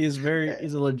 He's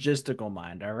a logistical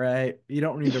mind, all right? You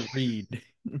don't need to read.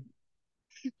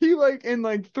 He like in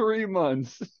like 3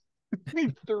 months,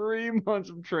 like 3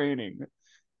 months of training,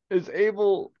 is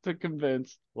able to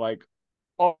convince like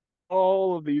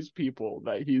all of these people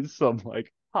that he's some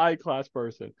like high class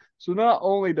person. So not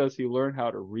only does he learn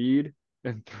how to read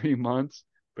in 3 months,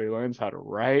 but he learns how to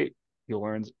write.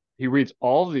 He reads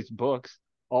all of these books,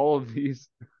 all of these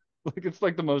like it's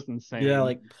like the most Yeah, insane.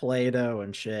 like Play-Doh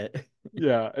and shit.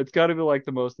 Yeah, it's got to be like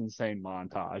the most insane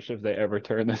montage if they ever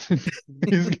turn this.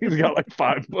 He's got like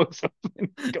 5 books up and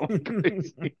he's going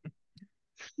crazy.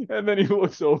 And then he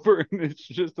looks over and it's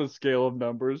just a scale of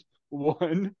numbers.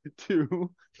 1,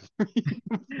 2, 3,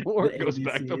 4. The Goes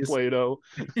back to ABCs. Plato.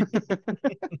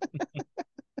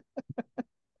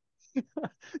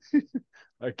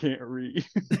 I can't read.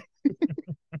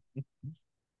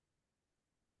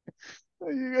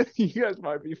 You guys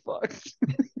might be fucked.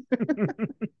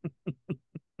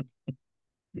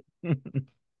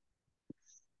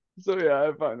 So yeah,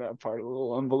 I find that part a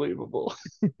little unbelievable.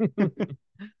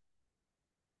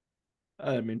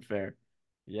 I mean, fair.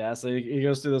 Yeah, so he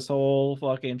goes through this whole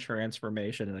fucking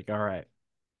transformation and like, all right,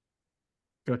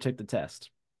 go take the test.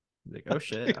 He's like, oh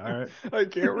shit, all right. I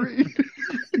can't read.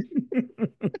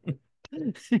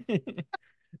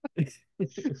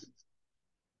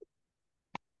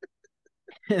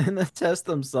 And the test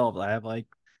themselves, I have like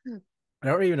I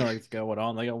don't even know what's going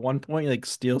on. Like at one point, like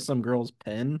steal some girl's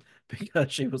pen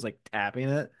because she was like tapping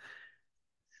it.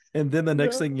 And then the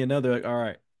next Yeah. thing you know, they're like, all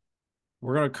right,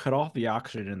 we're gonna cut off the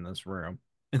oxygen in this room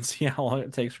and see how long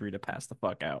it takes for you to pass the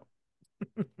fuck out.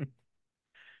 It's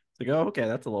like, oh, okay,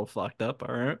 that's a little fucked up.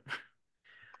 All right.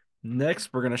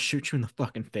 Next, we're gonna shoot you in the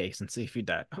fucking face and see if you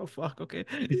die. Oh fuck, okay.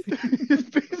 It's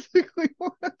basically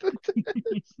what the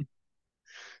test.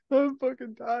 I'm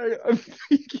fucking tired.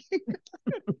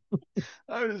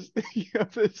 I'm just thinking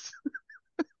of this.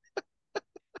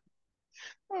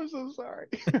 I'm so sorry.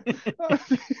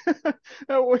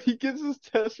 And when he gets his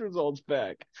test results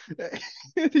back,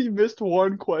 and he missed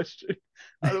one question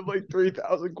out of like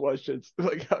 3,000 questions.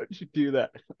 Like, how did you do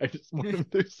that? I just want him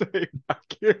to say, I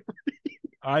can't,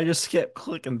 I just kept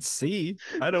clicking C.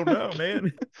 I don't I know, can't,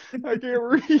 man. I can't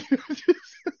read.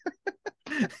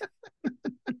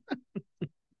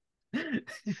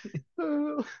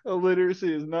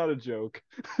 Illiteracy is not a joke.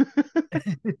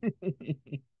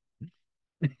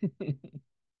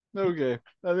 Okay,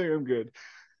 I think I'm good.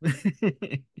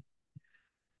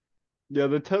 Yeah,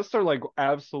 the tests are like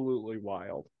absolutely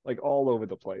wild, like all over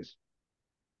the place.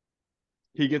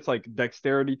 He gets like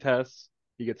dexterity tests,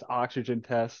 he gets oxygen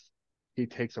tests, he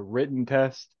takes a written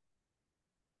test.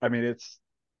 I mean,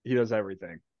 he does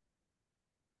everything.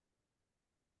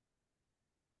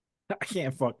 I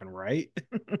can't fucking write.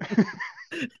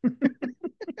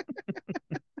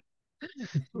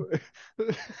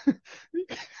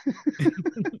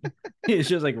 He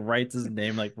just like writes his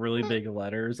name like really big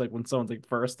letters, like when someone's like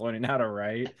first learning how to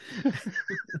write.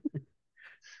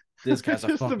 This I guy's a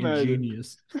just fucking imagine,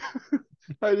 genius.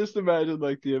 I just imagine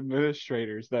like the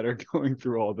administrators that are going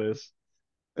through all this.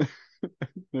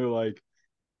 They're like,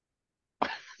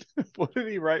 what did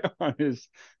he write on his?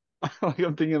 Like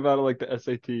I'm thinking about it like the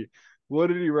SAT. What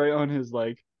did he write on his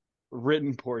like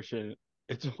written portion?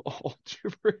 It's all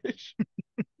gibberish,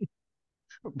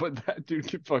 but that dude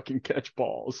can fucking catch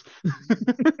balls.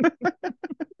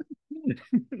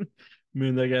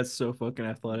 Man, that guy's so fucking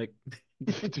athletic.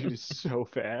 Dude is so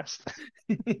fast.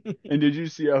 And did you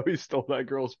see how he stole that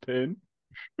girl's pin?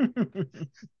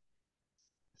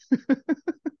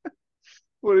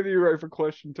 What did he write for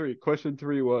question three? Question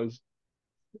three was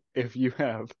if you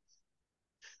have,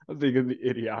 I'm thinking the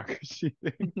idiocracy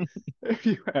thing. If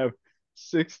you have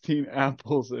 16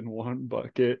 apples in one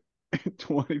bucket and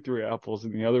 23 apples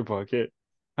in the other bucket,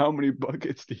 how many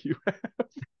buckets do you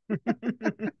have?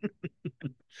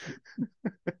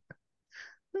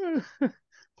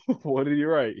 What did he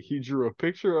write? He drew a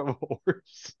picture of a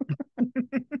horse.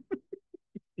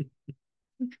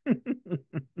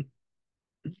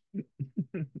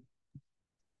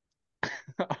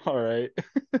 All right.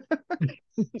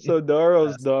 So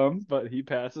Daro's dumb, but he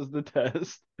passes the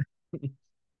test.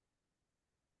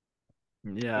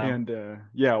 Yeah, And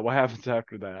yeah, what happens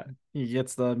after that? he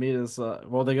gets the meet his.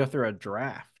 Well, they go through a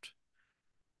draft.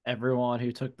 Everyone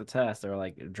who took the test, they're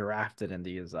like drafted in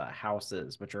these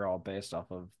houses, which are all based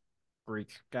off of Greek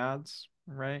gods,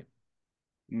 right?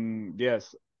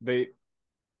 Yes, they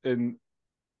and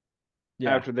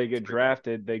Yeah, after they it's get Greek god.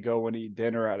 drafted, they go and eat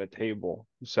dinner at a table.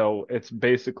 So it's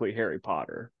basically Harry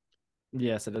Potter.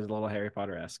 Yes, it is a little Harry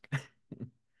Potter esque.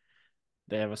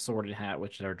 They have a sorted hat,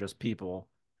 which are just people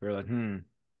who are like,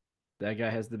 that guy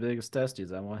has the biggest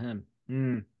testes. I want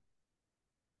him.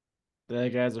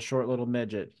 That guy's a short little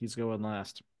midget. He's going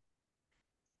last.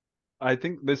 I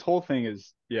think this whole thing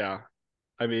is, yeah.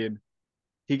 I mean,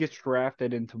 he gets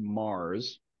drafted into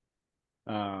Mars.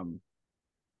 Um,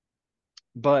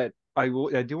 but I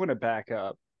do want to back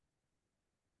up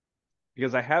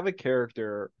because I have a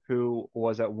character who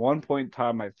was at one point in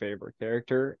time my favorite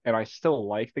character, and I still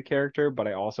like the character, but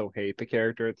I also hate the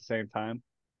character at the same time.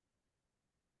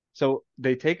 So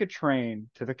they take a train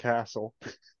to the castle.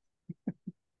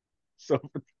 So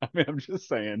I mean, I'm just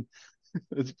saying,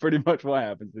 it's pretty much what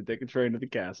happens. They take a train to the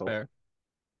castle, Fair.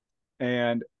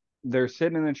 and they're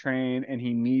sitting in the train, and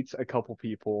he meets a couple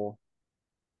people,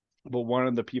 but one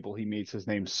of the people he meets is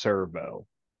named Servo,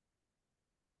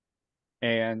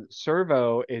 and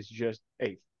Servo is just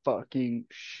a fucking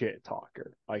shit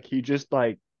talker. Like he just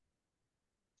like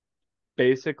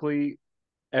basically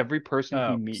every person he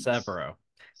Oh, meets, Severo. I was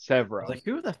Severo. like,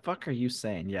 who the fuck are you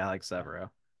saying? Yeah, I like Severo.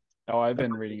 Oh, I've been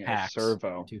Severo and reading it as Pax, my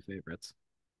Servo. two favorites.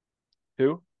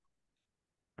 Who?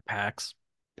 Pax.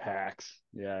 Pax.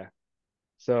 Yeah.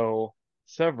 So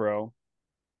Severo,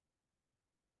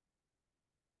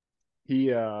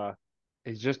 he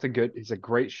he's a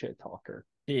great shit talker.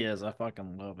 He is. I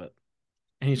fucking love it.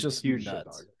 And he's just Huge shit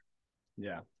nuts. talker.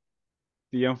 Yeah.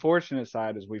 The unfortunate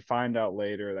side is we find out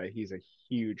later that he's a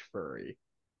huge furry,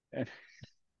 and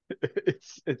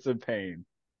it's a pain.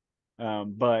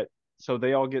 But so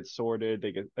they all get sorted.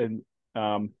 They get and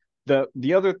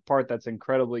the other part that's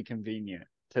incredibly convenient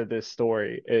to this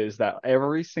story is that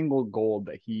every single goal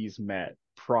that he's met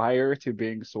prior to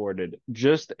being sorted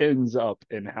just ends up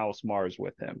in House Mars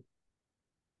with him.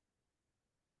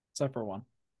 Except for one.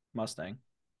 Mustang.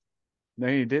 No,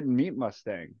 he didn't meet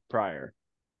Mustang prior.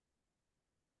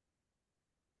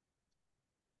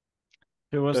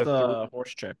 Who was The th- the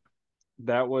horse chick?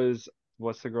 that was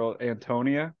what's the girl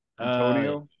Antonia? Yeah,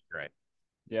 Antonio? right.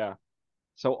 Yeah.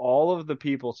 So all of the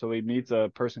people, so he meets a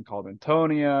person called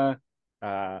Antonia,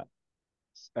 uh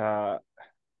uh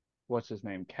what's his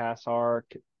name? Cassius.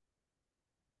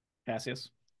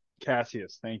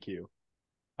 Cassius, thank you.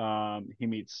 He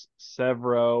meets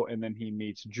Severo and then he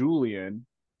meets Julian.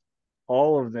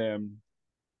 All of them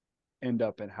end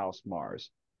up in House Mars.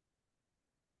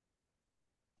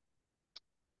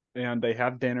 And they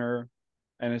have dinner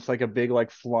and it's like a big like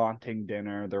flaunting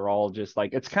dinner. They're all just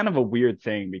like it's kind of a weird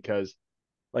thing because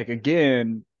like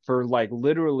again, for like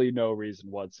literally no reason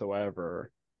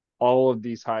whatsoever, all of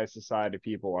these high society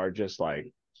people are just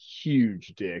like huge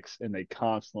dicks and they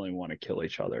constantly want to kill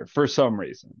each other for some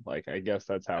reason. Like I guess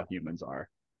that's Yeah. how humans are.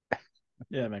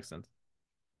 Yeah, it makes sense.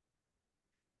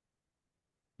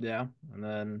 Yeah. And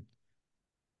then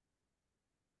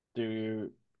do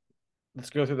let's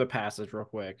go through the passage real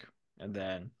quick and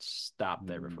then stop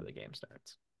there before Mm, the game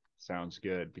starts. sounds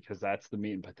good because that's the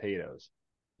meat and potatoes.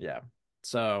 Yeah.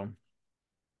 So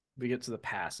we get to the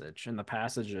passage, and the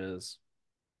passage is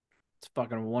it's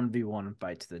fucking 1v1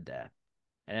 fight to the death.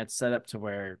 And it's set up to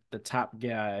where the top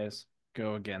guys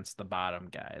go against the bottom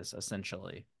guys,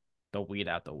 essentially. They'll weed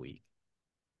out the weak.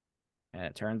 And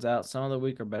it turns out some of the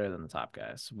weak are better than the top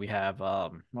guys. We have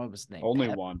what was his name? Only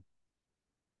Pep. one.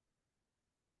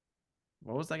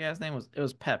 What was that guy's name? Was it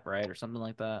was Pep, right? Or something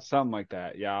like that. Something like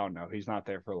that. Yeah, I don't know. He's not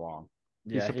there for long.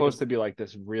 He's Yeah, he supposed was to be like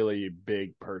this really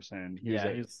big person. He was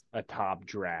yeah, he was a top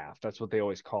draft. That's what they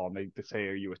always call him. They say,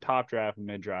 are you a top draft,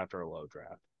 mid draft, or a low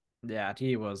draft? yeah,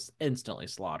 he was instantly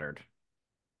slaughtered.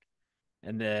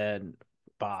 And then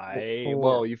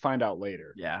Well, for you find out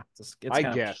later. yeah, it's I kind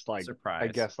of guessed like I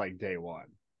surprise. guessed like day one.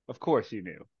 Of course you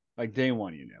knew. Like day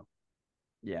one you knew.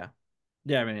 Yeah.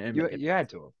 Yeah, I mean You had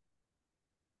to have.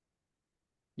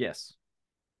 yes.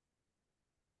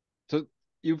 So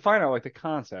you find out like the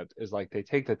concept is like they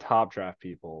take the top draft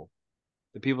people,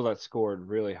 the people that scored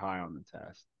really high on the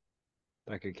test,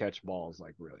 that could catch balls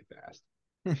like really fast.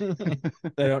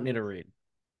 They don't need to read.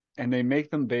 And they make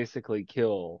them basically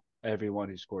kill everyone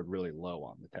who scored really low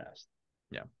on the test.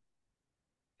 Yeah.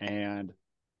 And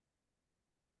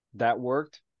that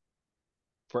worked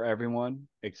for everyone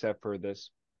except for this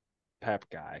Pep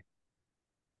guy.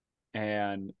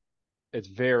 And it's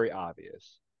very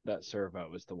obvious that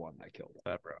Servo is the one that killed him.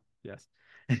 That bro. Yes.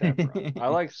 Severo. I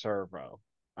like Servo.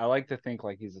 I like to think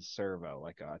like he's a servo,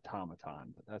 like a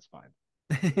automaton, but that's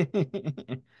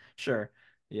fine. Sure.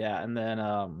 Yeah, and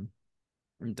then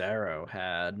Darrow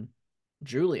had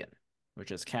Julian,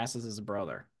 which is Cass's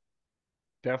brother.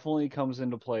 Definitely comes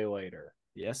into play later.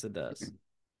 Yes, it does. And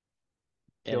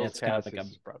Kills it's kind of like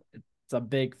Cassius' brother. it's a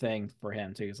big thing for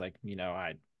him too. He's like,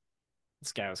 I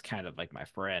this guy was kind of like my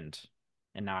friend,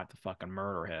 and now I have to fucking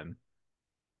murder him.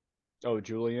 Oh,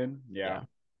 Julian? Yeah. Yeah.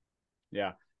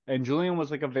 Yeah. And Julian was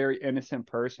like a very innocent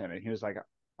person, and he was like,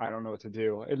 I don't know what to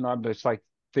do. And I'm just like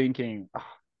thinking, "Ah,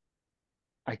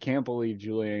 I can't believe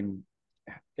Julian.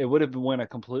 It would have went a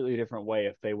completely different way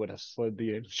if they would have slid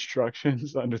the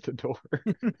instructions under the door.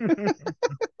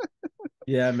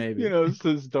 Yeah, You maybe. know,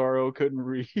 since Daro couldn't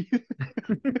read.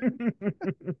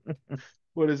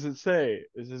 What does it say?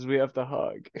 It says we have to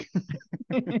hug.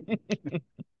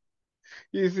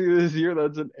 You see this here?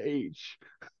 That's an H.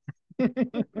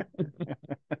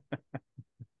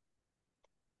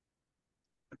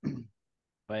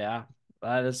 But yeah,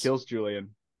 that is Kills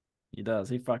Julian. he does.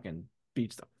 He fucking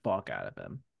beats the fuck out of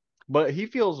him. But he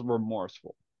feels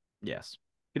remorseful. Yes.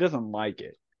 He doesn't like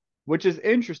it, which is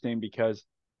interesting because,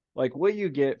 like, what you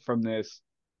get from this,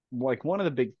 like, one of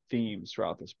the big themes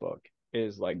throughout this book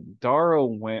is like Daro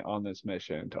went on this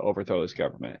mission to overthrow his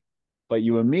government, but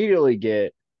you immediately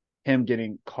get him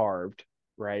getting carved,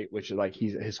 right? Which is like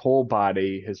he's his whole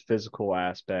body, his physical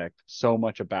aspect, so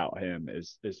much about him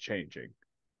is changing,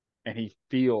 and he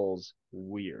feels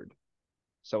weird.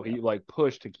 So Yeah. he like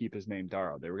pushed to keep his name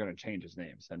Daro. They were going to change his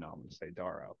name, so no, I'm going to say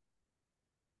Daro.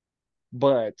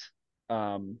 But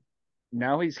um,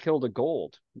 now he's killed a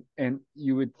gold, and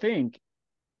you would think,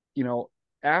 you know,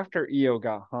 after Io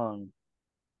got hung,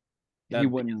 he That'd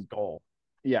be his wouldn't. goal.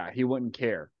 Yeah, he wouldn't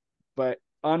care, but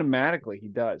automatically he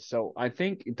does. So I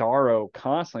think Daro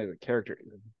constantly the character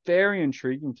is very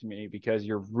intriguing to me because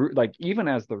you're like even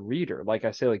as the reader, like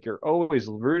I say, like you're always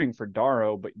rooting for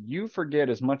Daro, but you forget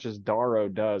as much as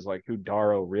Daro does, like who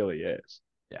Daro really is.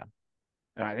 Yeah.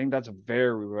 And I think that's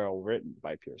very well written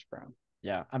by Pierce Brown.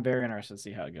 Yeah. I'm very interested to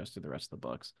see how it goes through the rest of the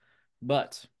books.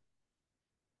 But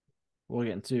we'll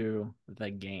get into the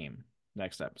game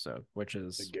next episode, which The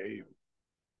is game.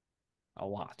 a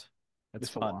lot. It's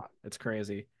It's a fun. lot. It's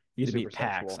crazy. You to Super beat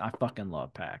PAX. sexual. I fucking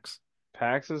love PAX.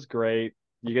 Pax is great.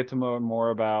 You get to know more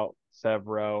about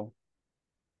Severo.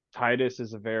 Titus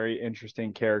is a very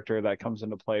interesting character that comes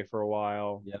into play for a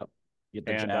while. Yep. Get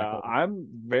the And jackal. I'm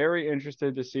very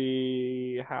interested to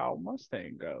see how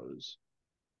Mustang goes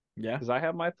Yeah. because I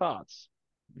have my thoughts.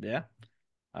 Yeah.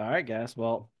 All right, guys.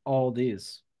 Well, all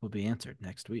these will be answered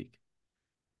next week.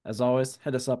 As always,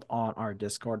 hit us up on our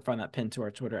Discord. Find that pinned to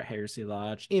our Twitter at Heresy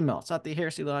Lodge. Email us at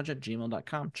theheresylodge at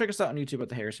gmail.com. Check us out on YouTube at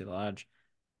the Heresy Lodge.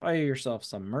 Buy yourself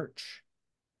some merch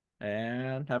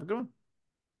and have a good one.